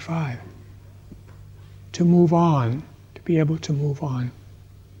 1985. To move on, to be able to move on,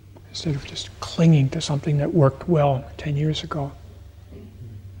 instead of just clinging to something that worked well 10 years ago.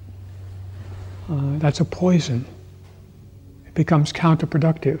 that's a poison. It becomes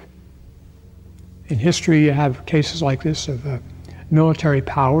counterproductive. In history, you have cases like this of military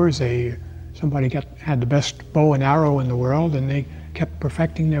powers. Somebody had the best bow and arrow in the world, and they kept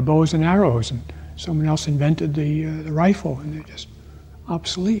perfecting their bows and arrows, and someone else invented the rifle, and they're just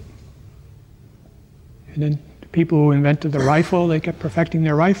obsolete. And then the people who invented the rifle, they kept perfecting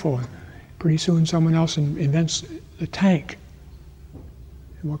their rifle, and pretty soon someone else invents the tank.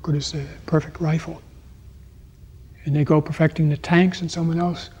 And what good is the perfect rifle? And they go perfecting the tanks, and someone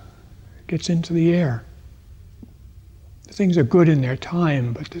else gets into the air. The things are good in their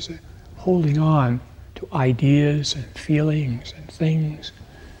time, but there's a holding on to ideas and feelings and things,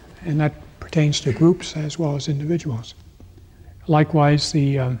 and that pertains to groups as well as individuals. Likewise,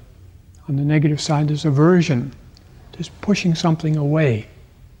 on the negative side, there's aversion. There's pushing something away.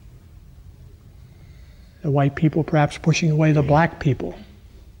 The white people perhaps pushing away the black people.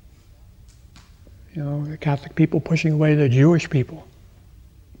 The Catholic people pushing away the Jewish people.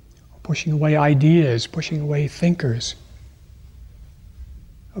 Pushing away ideas, pushing away thinkers.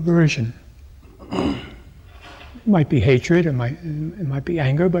 Aversion. It might be hatred, it might be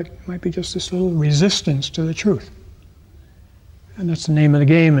anger, but it might be just this little resistance to the truth. And that's the name of the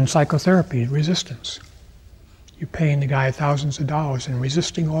game in psychotherapy, resistance. You're paying the guy thousands of dollars and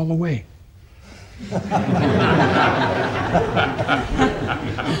resisting all the way.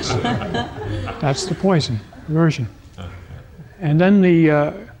 That's the poison, aversion. And then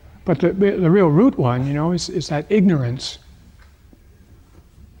the real root one, is that ignorance,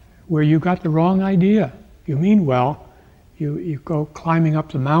 where you got the wrong idea. You mean well, you go climbing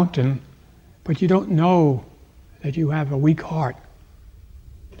up the mountain, but you don't know that you have a weak heart.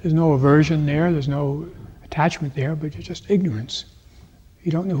 There's no aversion there, there's no attachment there, but you're just ignorance.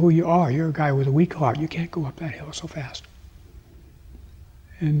 You don't know who you are. You're a guy with a weak heart. You can't go up that hill so fast.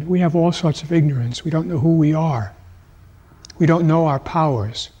 And we have all sorts of ignorance. We don't know who we are. We don't know our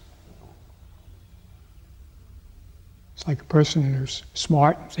powers. It's like a person who's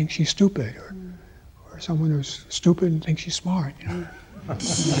smart and thinks she's stupid, or someone who's stupid and thinks she's smart.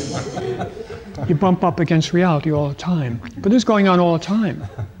 You bump up against reality all the time. But this is going on all the time.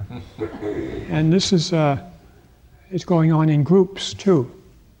 And this is it's going on in groups too.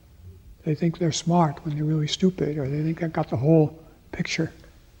 They think they're smart when they're really stupid, or they think they've got the whole picture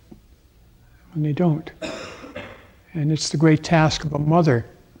when they don't. And it's the great task of a mother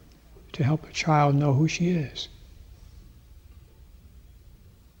to help a child know who she is.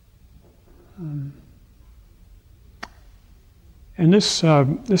 And this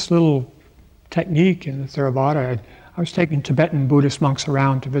little technique in the Theravada, I was taking Tibetan Buddhist monks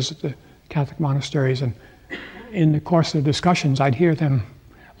around to visit the Catholic monasteries, and in the course of the discussions, I'd hear them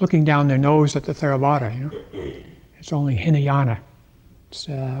looking down their nose at the Theravada. It's only Hinayana. It's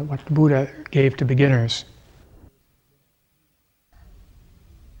what the Buddha gave to beginners.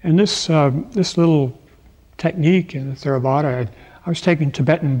 And this little technique in the Theravada, I was taking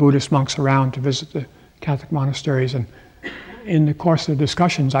Tibetan Buddhist monks around to visit the Catholic monasteries, and in the course of the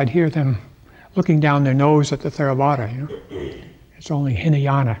discussions, I'd hear them looking down their nose at the Theravada. It's only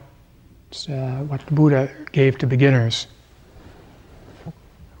Hinayana. It's what the Buddha gave to beginners.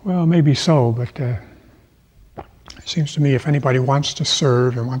 Well, maybe so, but it seems to me if anybody wants to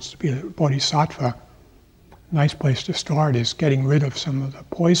serve and wants to be a bodhisattva, a nice place to start is getting rid of some of the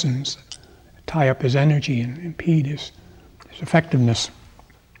poisons that tie up his energy and impede his effectiveness.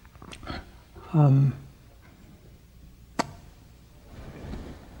 And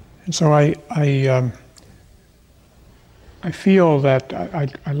so I feel that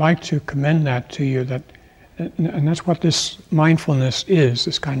I'd like to commend that to you, and that's what this mindfulness is,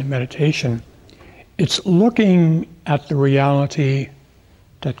 this kind of meditation. It's looking at the reality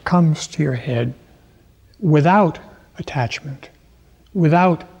that comes to your head without attachment,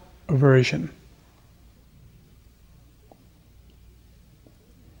 without aversion.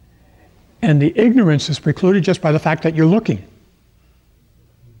 And the ignorance is precluded just by the fact that you're looking.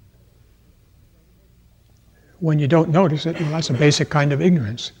 When you don't notice it, that's a basic kind of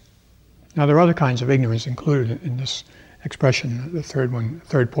ignorance. Now, there are other kinds of ignorance included in this expression, the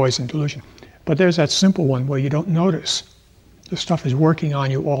third poison, delusion. But there's that simple one where you don't notice. The stuff is working on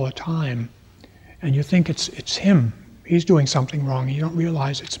you all the time, and you think it's him. He's doing something wrong, and you don't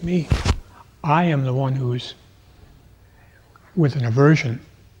realize it's me. I am the one who's with an aversion.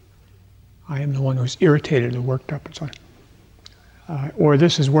 I am the one who's irritated or worked up and so on. Or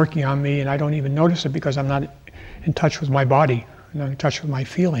this is working on me, and I don't even notice it because I'm not in touch with my body. I'm not in touch with my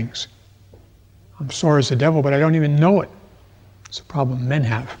feelings. I'm sore as the devil, but I don't even know it. It's a problem men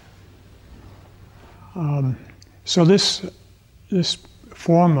have. So this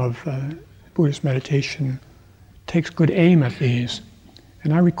form of Buddhist meditation takes good aim at these.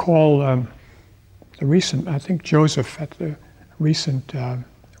 And I recall the recent, I think Joseph at the recent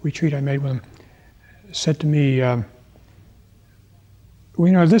retreat I made with him said to me,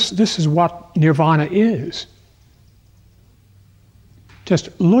 this is what nirvana is. Just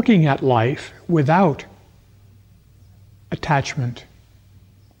looking at life without attachment,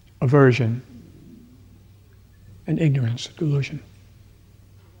 aversion, and ignorance, delusion.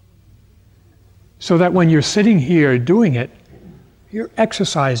 So that when you're sitting here doing it, you're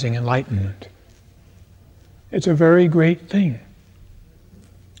exercising enlightenment. It's a very great thing.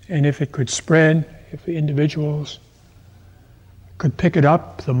 And if it could spread, if the individuals could pick it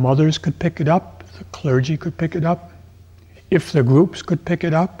up, the mothers could pick it up, the clergy could pick it up, if the groups could pick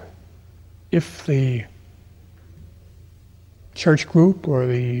it up, if the church group or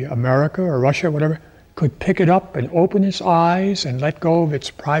the America or Russia, whatever, could pick it up and open its eyes and let go of its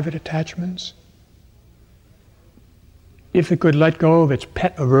private attachments, if it could let go of its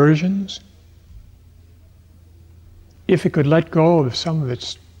pet aversions, if it could let go of some of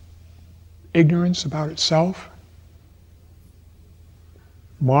its ignorance about itself,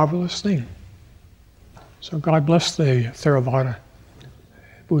 marvelous thing. So God bless the Theravada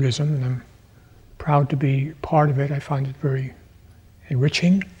Buddhism, and I'm proud to be part of it. I find it very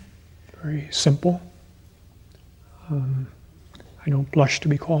enriching, very simple. I don't blush to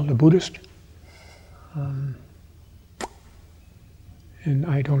be called a Buddhist. And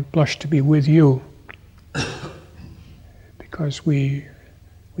I don't blush to be with you, because we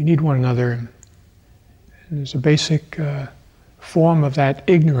need one another. And there's a basic form of that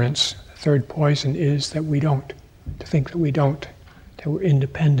ignorance. The third poison is that we don't, to think that we don't, that we're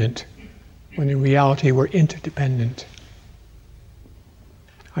independent, when in reality we're interdependent.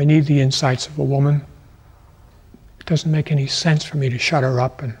 I need the insights of a woman. It doesn't make any sense for me to shut her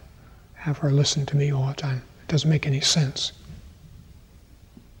up and have her listen to me all the time. It doesn't make any sense.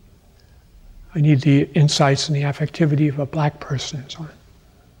 I need the insights and the affectivity of a black person and so on.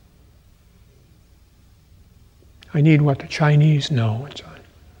 I need what the Chinese know and so on.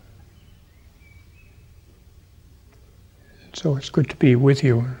 So it's good to be with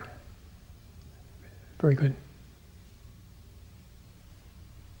you. Very good.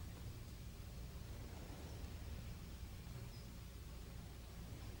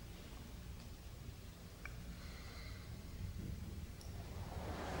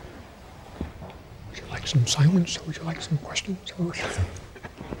 Would you like some silence, or would you like some questions?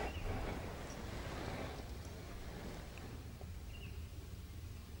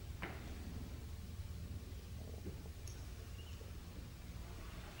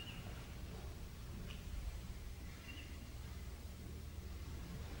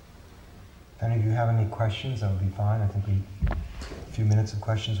 If any of you have any questions, that would be fine. I think a few minutes of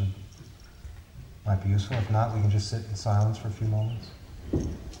questions might be useful. If not, we can just sit in silence for a few moments.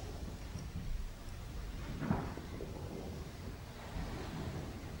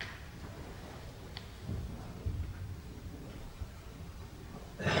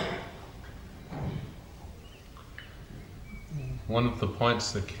 One of the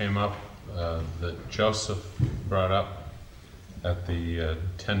points that came up that Joseph brought up at the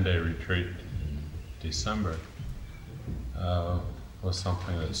 10-day retreat in December was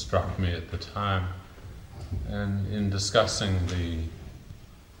something that struck me at the time. And in discussing the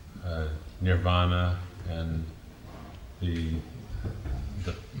nirvana and the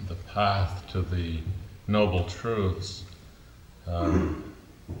path to the noble truths,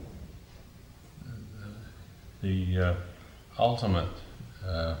 the ultimate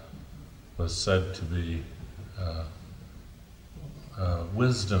was said to be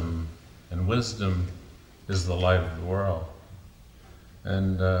wisdom, and wisdom is the light of the world.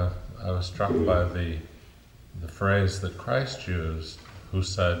 And I was struck by the phrase that Christ used, who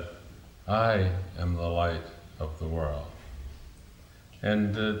said, "I am the light of the world."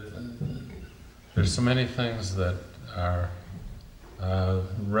 And there's so many things that are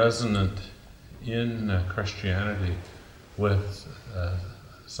resonant in Christianity with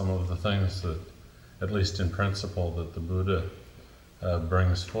some of the things that, at least in principle, that the Buddha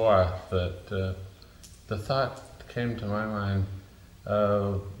brings forth, that the thought came to my mind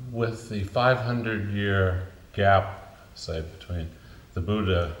with the 500-year gap, say, between the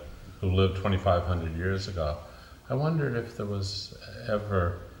Buddha, who lived 2,500 years ago. I wondered if there was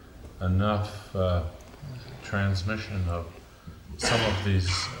ever enough transmission of some of these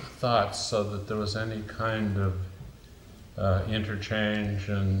thoughts so that there was any kind of interchange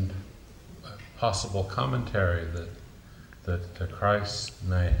and possible commentary that Christ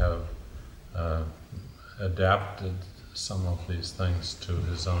may have adapted some of these things to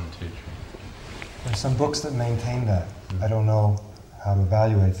his own teaching. There's some books that maintain that. I don't know how to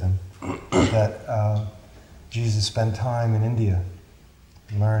evaluate them. That Jesus spent time in India,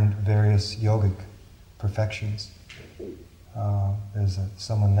 learned various yogic perfections. There's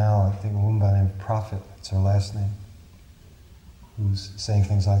someone now, I think a woman by the name of Prophet, it's her last name, who's saying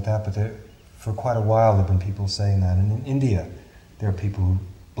things like that. But for quite a while there have been people saying that. And in India, there are people who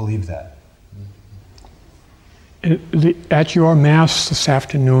believe that. At your Mass this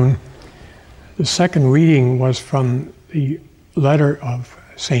afternoon, the second reading was from the letter of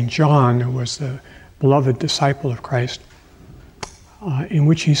St. John, who was the beloved disciple of Christ, in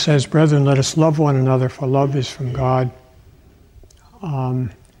which he says, "Brethren, let us love one another, for love is from God."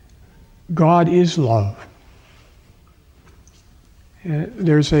 God is love.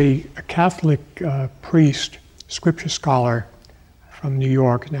 There's a Catholic priest, scripture scholar from New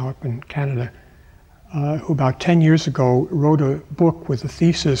York, now up in Canada, who about 10 years ago wrote a book with a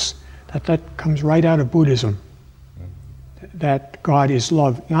thesis that comes right out of Buddhism, that God is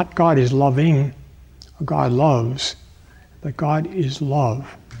love. Not God is loving, or God loves, but God is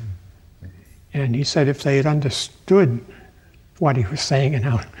love. And he said if they had understood what he was saying and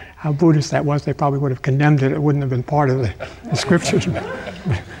how Buddhist that was, they probably would have condemned it. It wouldn't have been part of the scriptures.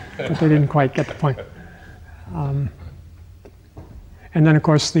 But they didn't quite get the point. And then, of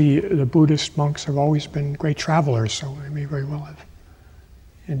course, the Buddhist monks have always been great travelers, so they may very well have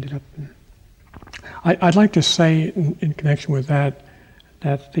ended up in... I'd like to say, in connection with that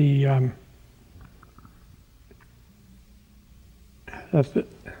about the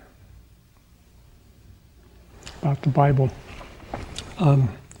Bible.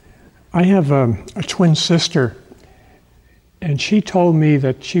 I have a twin sister, and she told me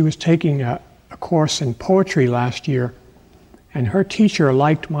that she was taking a course in poetry last year, and her teacher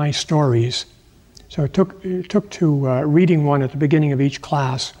liked my stories. So it took to reading one at the beginning of each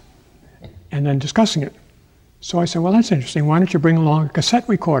class and then discussing it. So I said, well, that's interesting. Why don't you bring along a cassette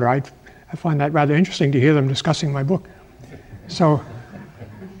recorder? I find that rather interesting to hear them discussing my book. So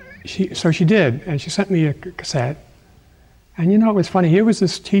she did, and she sent me a cassette. And you know, it was funny. Here was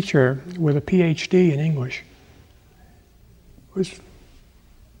this teacher with a PhD in English who was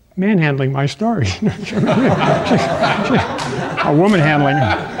manhandling my story. A woman handling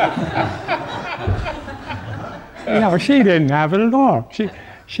it. You know, she didn't have it at all.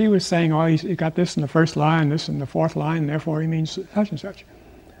 She was saying, oh, he got this in the first line, this in the fourth line, and therefore he means such and such.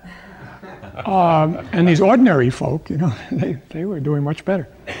 And these ordinary folk, you know, they were doing much better.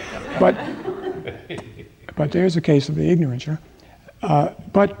 But there's a case of the ignorance, you know.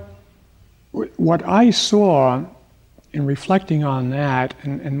 But what I saw in reflecting on that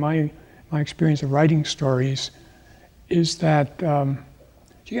and my experience of writing stories is that,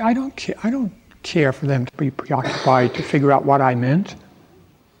 I don't care for them to be preoccupied to figure out what I meant.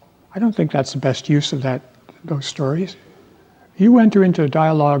 I don't think that's the best use of those stories. You enter into a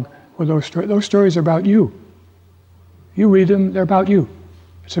dialogue with those stories. Those stories are about you. You read them, they're about you.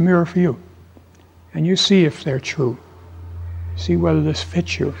 It's a mirror for you. And you see if they're true. See whether this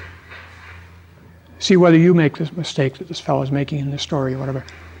fits you. See whether you make this mistake that this fellow is making in this story or whatever.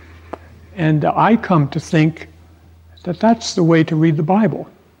 And I come to think that that's the way to read the Bible.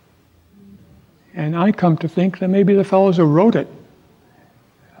 And I come to think that maybe the fellows who wrote it,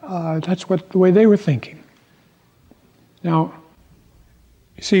 that's the way they were thinking. Now,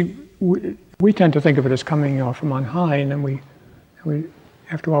 you see, we tend to think of it as coming from on high, and then we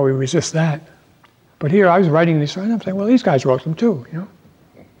after all, we resist that. But here, I was writing these stories, and I'm saying, well, these guys wrote them too, you know?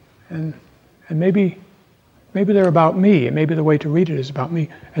 And maybe they're about me, and maybe the way to read it is about me.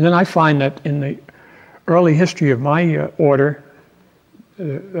 And then I find that in the early history of my order,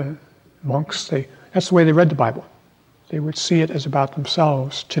 the monks, that's the way they read the Bible. They would see it as about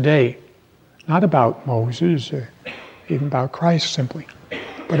themselves today, not about Moses or even about Christ simply,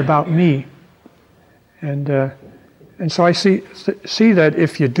 but about me. And so I see that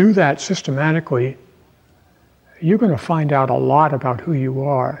if you do that systematically, you're going to find out a lot about who you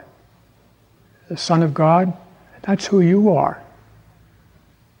are. The Son of God, that's who you are.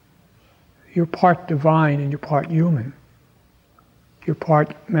 You're part divine and you're part human. You're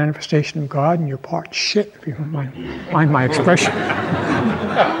part manifestation of God and you're part shit, if you don't mind my expression.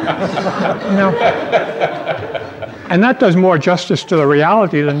 And that does more justice to the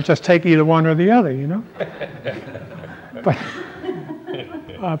reality than just take either one or the other, you know?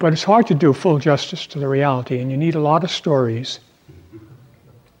 But it's hard to do full justice to the reality, and you need a lot of stories.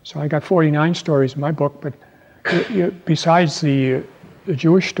 So I got 49 stories in my book, but besides the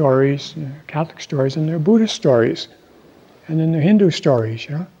Jewish stories, Catholic stories, and there are Buddhist stories, and then there are Hindu stories,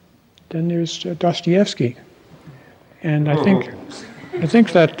 you know. Then there's Dostoevsky, And I think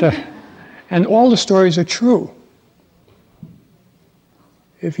that, and all the stories are true.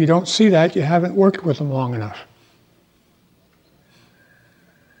 If you don't see that, you haven't worked with them long enough.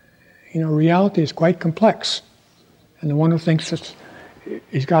 Reality is quite complex. And the one who thinks that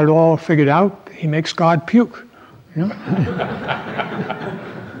he's got it all figured out, he makes God puke.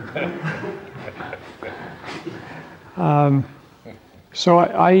 So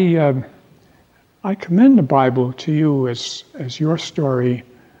I commend the Bible to you as your story.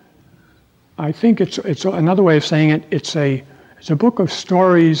 I think it's another way of saying it. It's a book of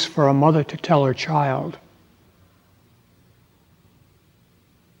stories for a mother to tell her child.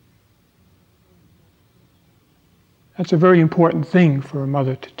 That's a very important thing for a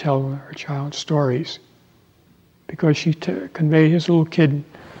mother to tell her child stories, because she conveys, as a little kid,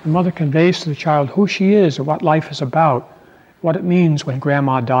 the mother conveys to the child who she is and what life is about, what it means when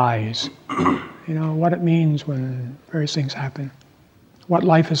grandma dies, what it means when various things happen, what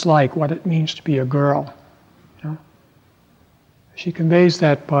life is like, what it means to be a girl. She conveys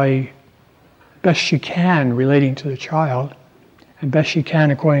that by best she can relating to the child, and best she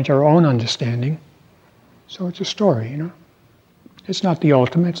can according to her own understanding. So it's a story, It's not the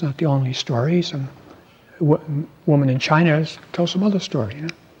ultimate, it's not the only story. Some woman in China tells some other story,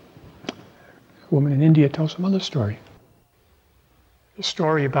 A woman in India tells some other story. The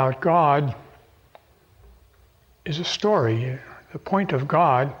story about God is a story. The point of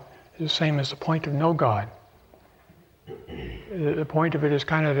God is the same as the point of no God. The point of it is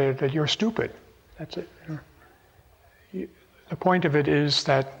kind of that you're stupid. That's it. The point of it is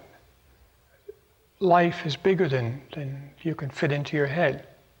that life is bigger than you can fit into your head.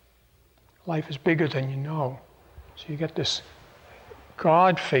 Life is bigger than you know. So you get this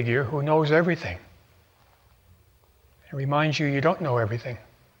God figure who knows everything. It reminds you don't know everything.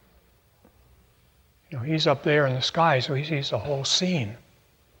 He's up there in the sky, so he sees the whole scene.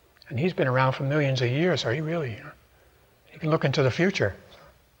 And he's been around for millions of years, so he really, he can look into the future.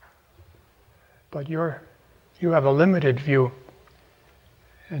 But you have a limited view.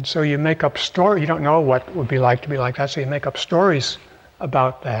 And so you make up stories. You don't know what it would be like to be like that, so you make up stories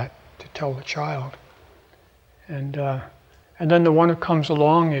about that to tell the child. And then the one who comes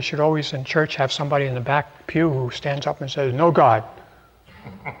along, you should always in church have somebody in the back pew who stands up and says, "No God."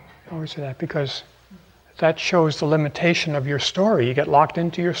 Always say that, because that shows the limitation of your story. You get locked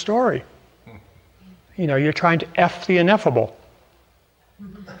into your story. You're trying to F the ineffable.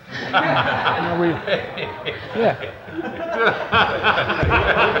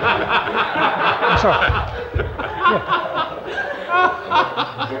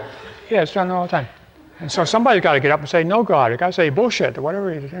 It's done all the time. And so somebody's got to get up and say, "No God." You got to say bullshit or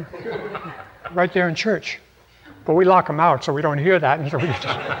whatever you do. Right there in church. But we lock them out so we don't hear that, and so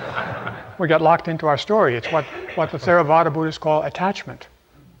we get locked into our story. It's what the Theravada Buddhists call attachment.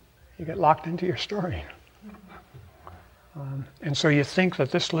 You get locked into your story. And so you think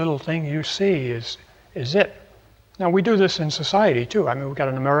that this little thing you see is it. Now, we do this in society too. We've got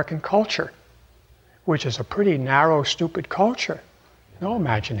an American culture, which is a pretty narrow, stupid culture. No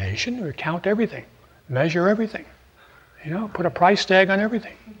imagination. We count everything, measure everything, put a price tag on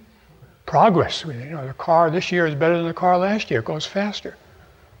everything. Progress. The car this year is better than the car last year. It goes faster.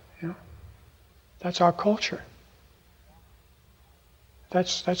 That's our culture.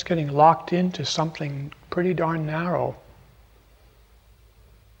 That's getting locked into something pretty darn narrow.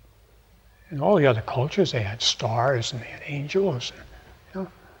 In all the other cultures, they had stars and they had angels.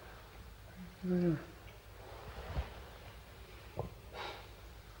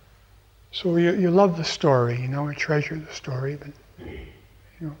 So you love the story, and treasure the story, but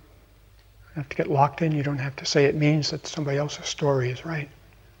you have to get locked in. You don't have to say it means that somebody else's story is right,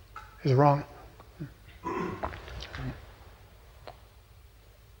 is wrong. I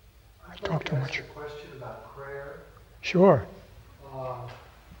talk too much. A question about prayer. Sure.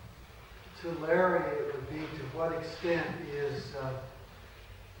 To Larry, it would be to what extent is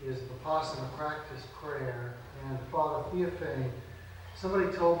Vipassana practice prayer? And Father Theophane, somebody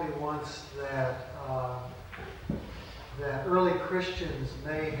told me once that early Christians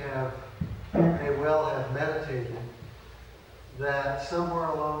may well have meditated, that somewhere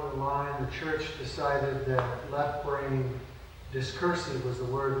along the line the church decided that left brain discursive was the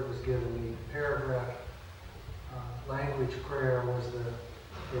word that was given, the paragraph language prayer was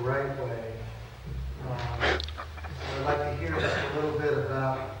the right way. I'd like to hear just a little bit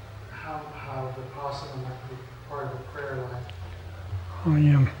about how Vipassana might be part of the prayer life. Oh,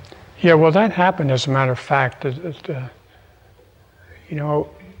 yeah. Yeah, well, that happened, as a matter of fact. You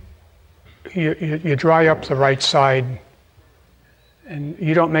dry up the right side And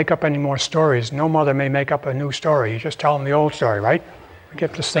you don't make up any more stories. No mother may make up a new story. You just tell them the old story, right?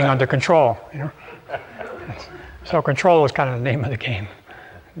 Get this thing under control, you know. So control was kind of the name of the game.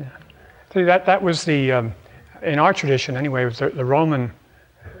 Yeah. So that was the, in our tradition anyway, it was the Roman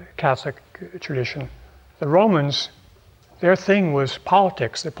Catholic tradition. The Romans, their thing was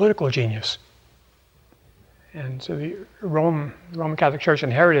politics, the political genius. And so the Roman Catholic Church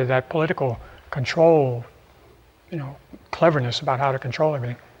inherited that political control, you know, cleverness about how to control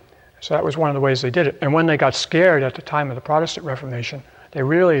everything. So that was one of the ways they did it. And when they got scared at the time of the Protestant Reformation, they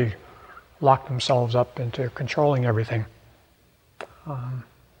really locked themselves up into controlling everything.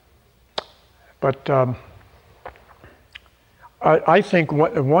 I think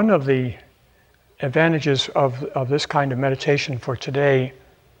one of the advantages of this kind of meditation for today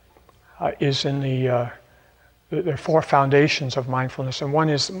is in the there are four foundations of mindfulness, and one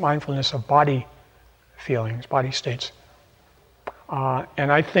is mindfulness of body feelings, body states.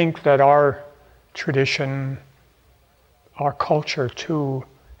 And I think that our tradition, our culture too,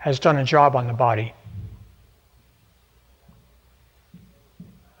 has done a job on the body.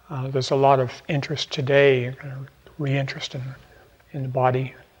 There's a lot of interest today, re-interest in the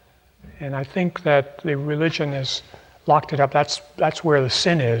body. And I think that the religion has locked it up. That's where the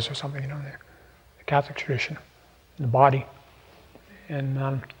sin is, or something, you know, the Catholic tradition, in the body.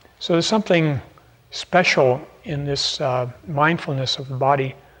 And so there's something special in this mindfulness of the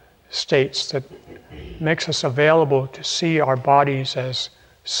body states that makes us available to see our bodies as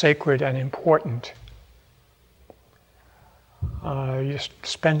sacred and important. You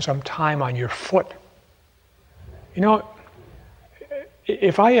spend some time on your foot. You know,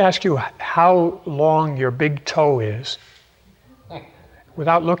 if I ask you how long your big toe is,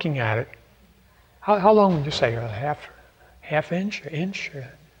 without looking at it, how long would you say? A half inch, an inch, an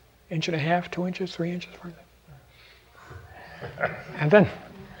inch and a half, 2 inches, 3 inches? And then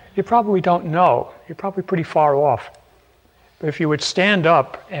you probably don't know. You're probably pretty far off. But if you would stand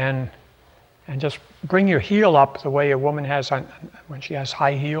up and just bring your heel up the way a woman has when she has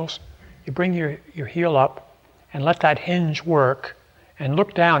high heels, you bring your heel up and let that hinge work and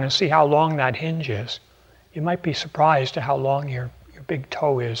look down and see how long that hinge is. You might be surprised at how long your big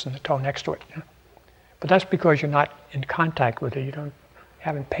toe is and the toe next to it. You know? But that's because you're not in contact with it. You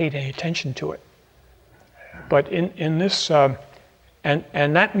haven't paid any attention to it. But in this, and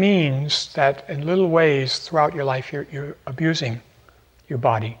that means that in little ways throughout your life you're abusing your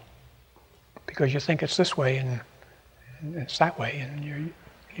body because you think it's this way and it's that way, and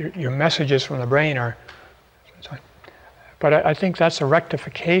your messages from the brain are. But I think that's a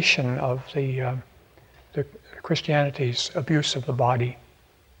rectification of the Christianity's abuse of the body.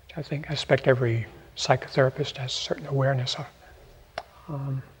 I expect every psychotherapist has a certain awareness of.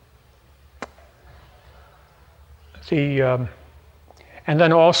 And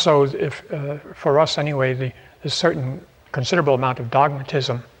then also, for us anyway, there's a certain considerable amount of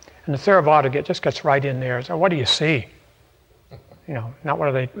dogmatism, and the Theravada just gets right in there. So, what do you see? You know, not what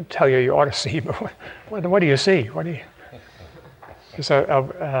do they tell you ought to see, but what do you see? What do you?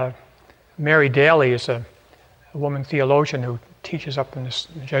 There's Mary Daly is a woman theologian who teaches up in this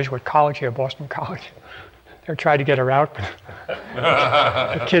Jesuit college here, Boston College. They're trying to get her out,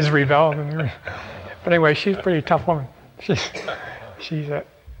 but the kids rebel. But anyway, she's a pretty tough woman. She's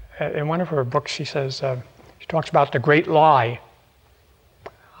in one of her books, she says, she talks about the great lie.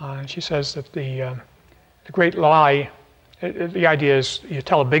 She says that the great lie, the idea is you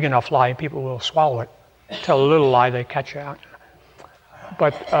tell a big enough lie and people will swallow it. Tell a little lie, they catch you out.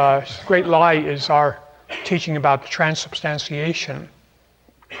 But the great lie is our teaching about transubstantiation.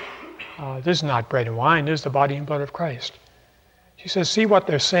 This is not bread and wine, this is the body and blood of Christ. She says, see what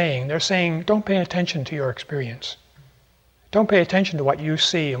they're saying. They're saying, don't pay attention to your experience. Don't pay attention to what you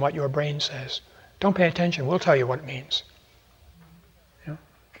see and what your brain says. Don't pay attention, we'll tell you what it means. You know?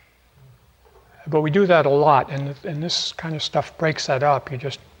 But we do that a lot, and this kind of stuff breaks that up. You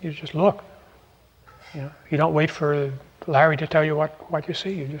just look. You know, you don't wait for Larry to tell you what you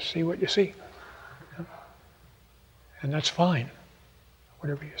see, you just see what you see. You know? And that's fine,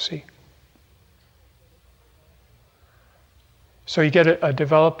 whatever you see. So you get a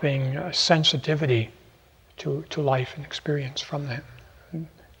developing sensitivity to life and experience from that,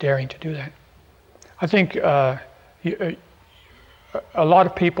 daring to do that. I think a lot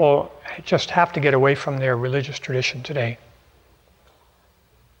of people just have to get away from their religious tradition today.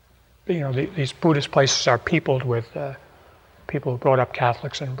 You know, these Buddhist places are peopled with people who brought up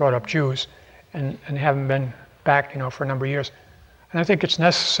Catholics and brought up Jews and haven't been back, for a number of years. And I think it's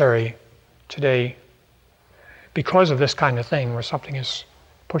necessary today, because of this kind of thing where something is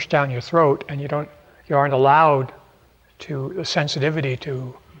pushed down your throat and you aren't allowed the sensitivity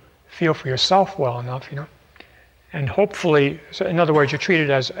to feel for yourself well enough, and hopefully, so in other words, you're treated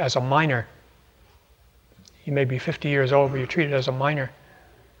as a minor. You may be 50 years old, but you're treated as a minor.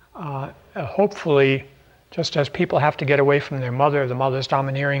 Hopefully, just as people have to get away from their mother, the mother's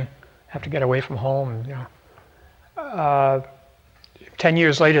domineering, have to get away from home. 10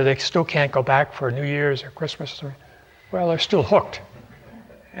 years later, they still can't go back for New Year's or Christmas. Well, they're still hooked.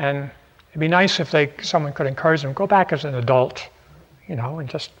 And it'd be nice if someone could encourage them, go back as an adult, and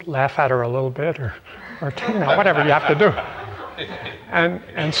just laugh at her a little bit, or whatever you have to do.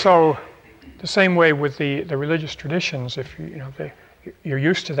 And so, the same way with the religious traditions, if you're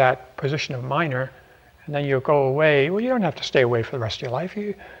used to that position of minor, and then you go away. Well, you don't have to stay away for the rest of your life.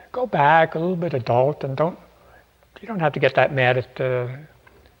 You go back a little bit adult, and you don't have to get that mad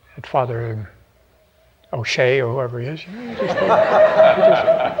at Father O'Shea or whoever he is.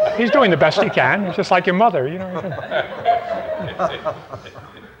 He's doing the best he can. It's just like your mother,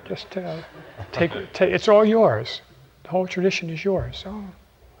 Just take. It's all yours. The whole tradition is yours. So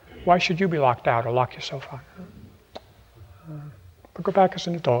why should you be locked out or lock yourself out? But go back as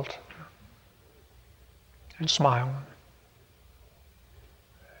an adult and smile.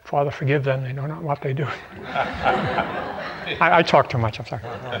 Father, forgive them. They know not what they do. I talk too much. I'm sorry.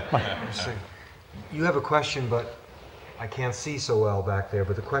 You have a question, but I can't see so well back there.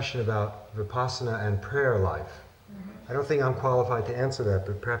 But the question about Vipassana and prayer life. I don't think I'm qualified to answer that,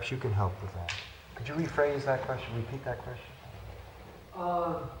 but perhaps you can help with that. Could you rephrase that question? Repeat that question.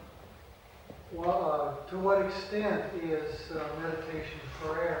 To what extent is meditation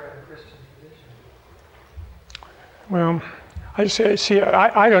prayer in Christian tradition? Well,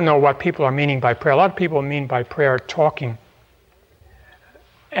 I don't know what people are meaning by prayer. A lot of people mean by prayer talking.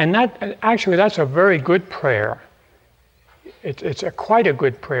 And that's a very good prayer. It's quite a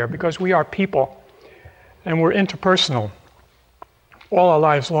good prayer because we are people and we're interpersonal. All our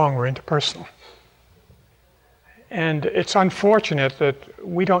lives long we're interpersonal. And it's unfortunate that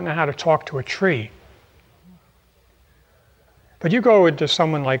we don't know how to talk to a tree. But you go into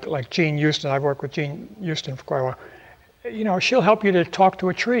someone like Jean Houston. I've worked with Jean Houston for quite a while. She'll help you to talk to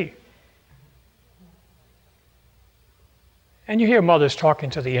a tree. And you hear mothers talking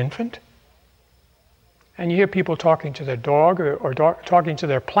to the infant. And you hear people talking to their dog or talking to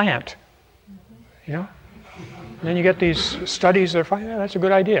their plant. And then you get these studies that find, that's a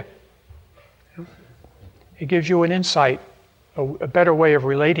good idea. It gives you an insight, a better way of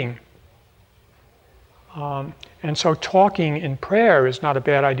relating. And so talking in prayer is not a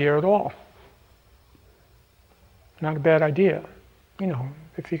bad idea at all. Not a bad idea,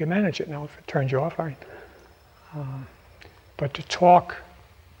 if you can manage it. Now, if it turns you off, fine. But to talk,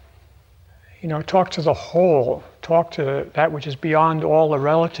 talk to the whole, talk to that which is beyond all the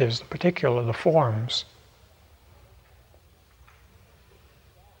relatives, the particular, the forms.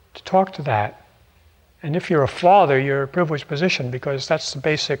 To talk to that. And if you're a father, you're a privileged position because that's the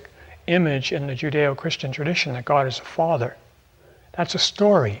basic image in the Judeo-Christian tradition, that God is a father. That's a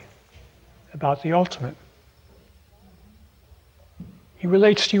story about the ultimate. He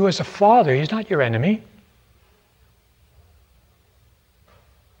relates to you as a father. He's not your enemy.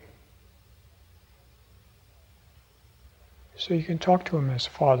 So you can talk to him as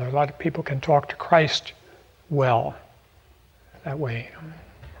a father. A lot of people can talk to Christ well that way. You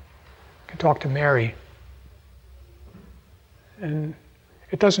can talk to Mary. And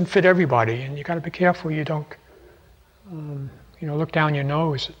it doesn't fit everybody, and you got to be careful you don't, look down your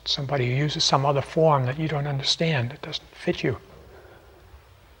nose at somebody who uses some other form that you don't understand. It doesn't fit you.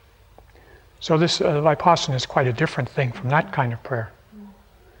 So this Vipassana is quite a different thing from that kind of prayer.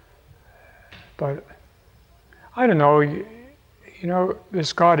 But I don't know.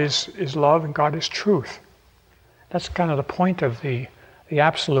 This God is love and God is truth. That's kind of the point of the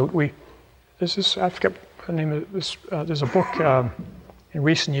absolute. I forget the name of this. There's a book in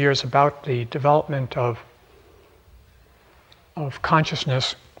recent years about the development of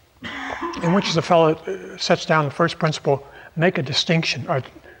consciousness, in which the fellow sets down the first principle: make a distinction.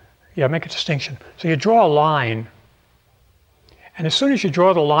 Make a distinction. So you draw a line, and as soon as you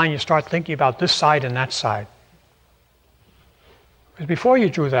draw the line, you start thinking about this side and that side. Because before you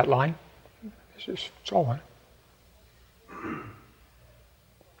drew that line, it's all one.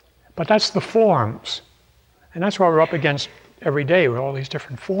 But that's the forms. And that's what we're up against every day with all these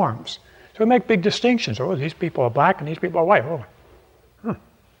different forms. So we make big distinctions. Oh, these people are black and these people are white. Oh,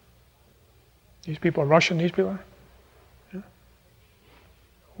 these people are Russian, these people are...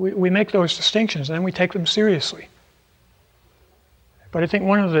 We make those distinctions and then we take them seriously. But I think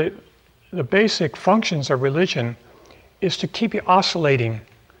one of the basic functions of religion is to keep you oscillating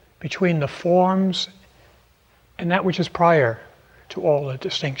between the forms and that which is prior to all the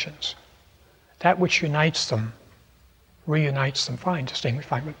distinctions. That which unites them, reunites them. Fine, distinguish,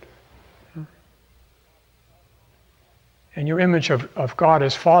 fine. But, and your image of God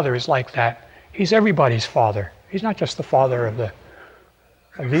as Father is like that. He's everybody's Father. He's not just the Father of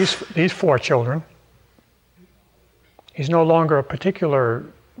these four children. He's no longer a particular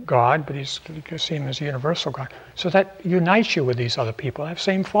God, but you can see him as a universal God. So that unites you with these other people, that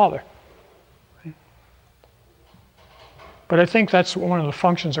same Father. But I think that's one of the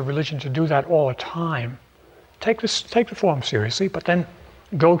functions of religion, to do that all the time. Take the form seriously, but then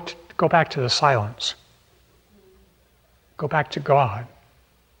go back to the silence. Go back to God.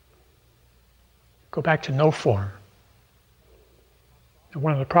 Go back to no form. And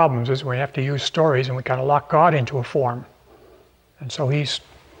one of the problems is we have to use stories, and we kind of lock God into a form. And so he's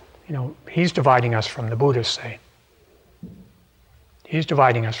dividing us from the Buddhists, say. He's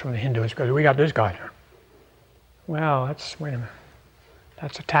dividing us from the Hindus because we got this God here. Well, wait a minute.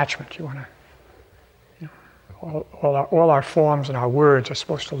 That's attachment. You want to, all our forms and our words are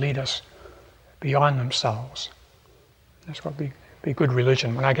supposed to lead us beyond themselves. That's what be good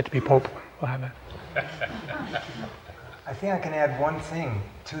religion. When I get to be Pope, we'll have that. I think I can add one thing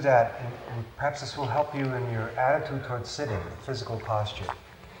to that, and perhaps this will help you in your attitude towards sitting, physical posture.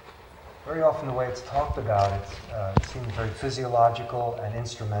 Very often the way it's talked about, it seems very physiological and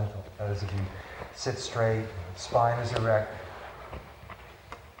instrumental. That is, if you sit straight, spine is erect,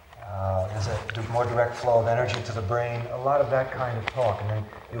 there's a more direct flow of energy to the brain, a lot of that kind of talk, and then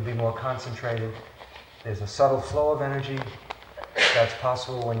you'll be more concentrated. There's a subtle flow of energy that's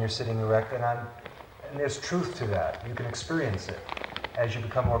possible when you're sitting erect, and there's truth to that. You can experience it as you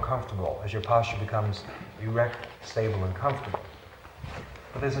become more comfortable, as your posture becomes erect, stable, and comfortable.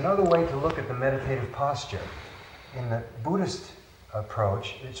 But there's another way to look at the meditative posture. In the Buddhist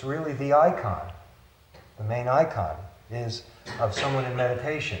approach, it's really the icon. The main icon is of someone in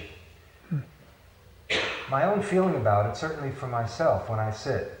meditation. My own feeling about it, certainly for myself when I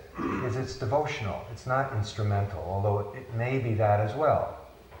sit, is it's devotional. It's not instrumental, although it may be that as well.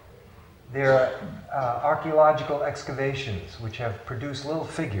 There are archaeological excavations which have produced little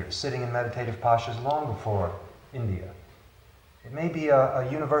figures sitting in meditative postures long before India. It may be a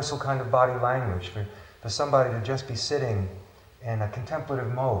universal kind of body language for somebody to just be sitting in a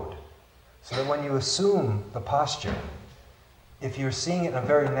contemplative mode, so that when you assume the posture, if you're seeing it in a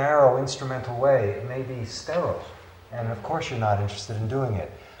very narrow instrumental way, it may be sterile, and of course you're not interested in doing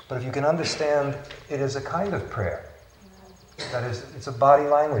it. But if you can understand it as a kind of prayer, that is, it's a body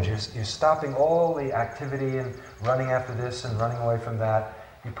language. You're stopping all the activity and running after this and running away from that.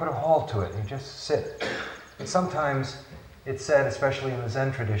 You put a halt to it and you just sit. And sometimes it's said, especially in the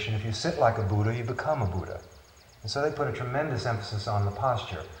Zen tradition, if you sit like a Buddha, you become a Buddha. And so they put a tremendous emphasis on the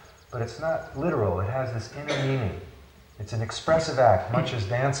posture. But it's not literal. It has this inner meaning. It's an expressive act, much as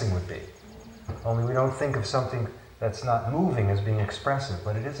dancing would be. Only we don't think of something that's not moving as being expressive,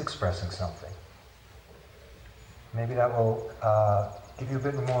 but it is expressing something. Maybe that will give you a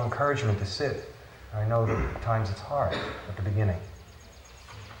bit more encouragement to sit. I know that at times it's hard at the beginning.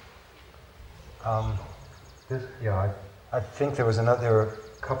 I think there were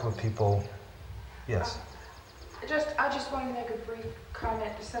a couple of people. Yes. I just want to make a brief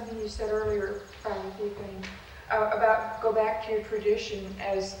comment to something you said earlier, Theophane, about go back to your tradition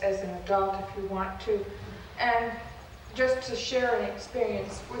as an adult if you want to. And just to share an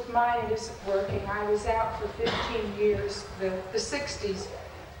experience, with mine it isn't working. I was out for 15 years, the 60s,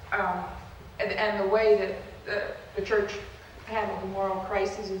 and the way that the church handled the moral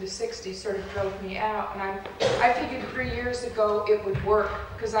crises of the 60s sort of drove me out. And I figured 3 years ago it would work,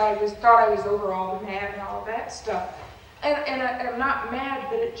 because I thought I was over all the mad and all of that stuff. And I'm not mad,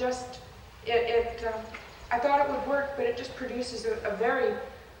 but it just, I thought it would work, but it just produces a very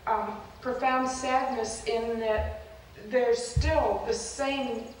profound sadness in that there's still the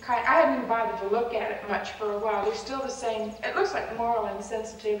same kind. I hadn't even bothered to look at it much for a while. There's still the same, it looks like moral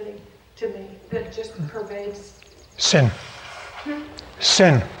insensitivity to me that just pervades. Sin.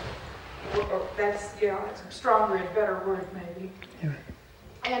 Sin. That's stronger and better word maybe. Yeah.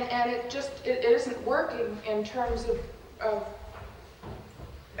 And it isn't working in terms of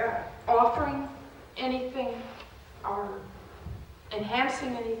offering anything or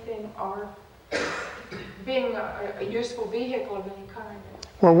enhancing anything or being a useful vehicle of any kind.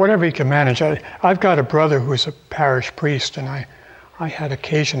 Well, whatever you can manage. I've got a brother who's a parish priest, and I had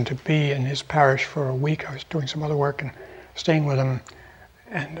occasion to be in his parish for a week. I was doing some other work and staying with him.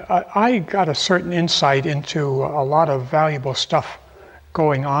 And I got a certain insight into a lot of valuable stuff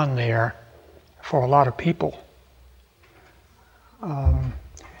going on there for a lot of people.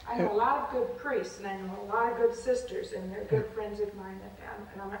 I know a lot of good priests, and I know a lot of good sisters, and they're good friends of mine,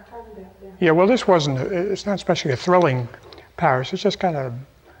 and I'm not talking about them. Yeah, well, this wasn't, it's not especially a thrilling parish. It's just kind of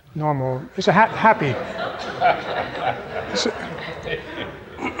normal. It's a happy,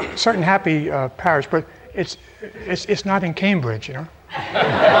 certain happy parish, but it's not in Cambridge, you know.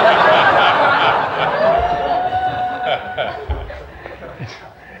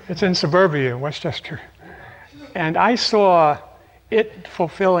 It's in suburbia, Westchester. And I saw it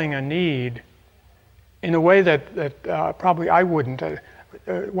fulfilling a need in a way that probably I wouldn't.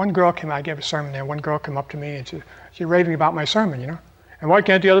 One girl came, I gave a sermon there, one girl came up to me and she's raving about my sermon, you know. And why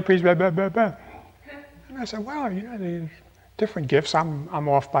can't the other priests, blah, blah, blah, blah. And I said, well, you know, the different gifts. I'm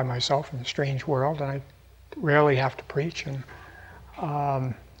off by myself in a strange world, and I rarely have to preach. And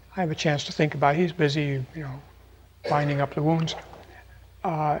I have a chance to think about it. He's busy, you know, binding up the wounds.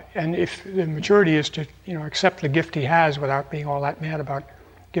 And if the maturity is to, you know, accept the gift he has without being all that mad about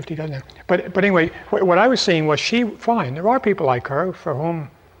gift he doesn't have. But anyway, what I was seeing was fine. There are people like her for whom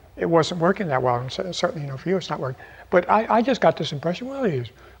it wasn't working that well, and certainly, you know, for you it's not working. But I just got this impression, well,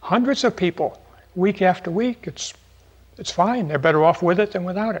 there's hundreds of people, week after week, it's fine. They're better off with it than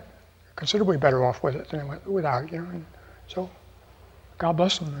without it. Considerably better off with it than without it, you know. And so, God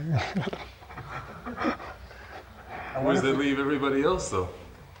bless them. Where does that leave everybody else, though?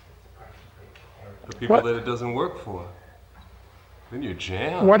 The people that it doesn't work for. Then you're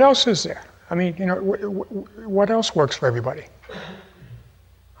jammed. What else is there? I mean, you know, what else works for everybody?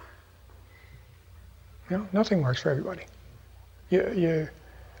 You know, nothing works for everybody. You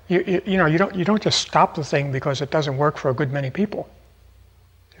know, you don't just stop the thing because it doesn't work for a good many people.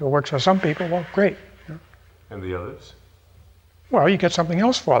 If it works for some people, well, great. You know? And the others? Well, you get something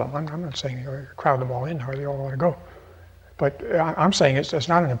else for them. I'm not saying you crowd them all in or they all want to go. But I'm saying it's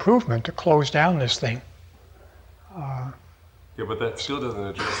not an improvement to close down this thing. Yeah, but that still doesn't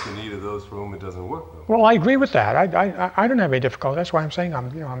address the need of those for whom it doesn't work, though. Well, I agree with that. I don't have any difficulty. That's why I'm saying I'm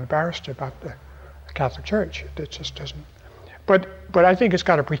embarrassed about the Catholic Church. It just doesn't. But I think it's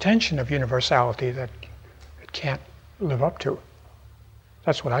got a pretension of universality that it can't live up to.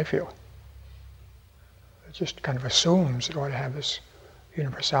 That's what I feel. It just kind of assumes it ought to have this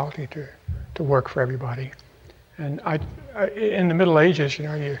universality to work for everybody. And in the Middle Ages, you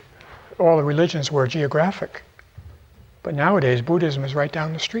know, all the religions were geographic. But nowadays, Buddhism is right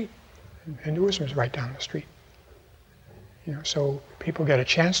down the street. And Hinduism is right down the street. You know, so people get a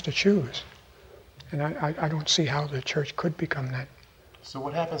chance to choose. And I don't see how the church could become that. So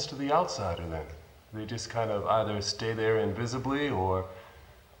what happens to the outsider then? They just kind of either stay there invisibly or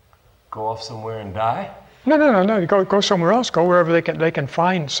go off somewhere and die? No. Go somewhere else. Go wherever they can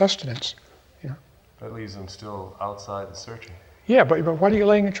find sustenance. You know. That leaves them still outside and searching. Yeah, but what are you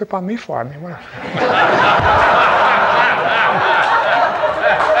laying a trip on me for? I mean, what?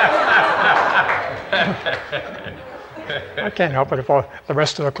 I can't help it if all the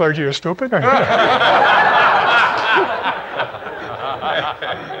rest of the clergy are stupid. Well,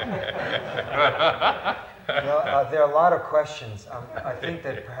 there are a lot of questions. I think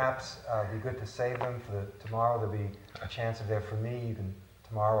that perhaps it'd be good to save them for tomorrow. There'll be a chance of there for me even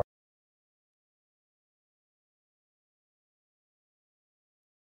tomorrow.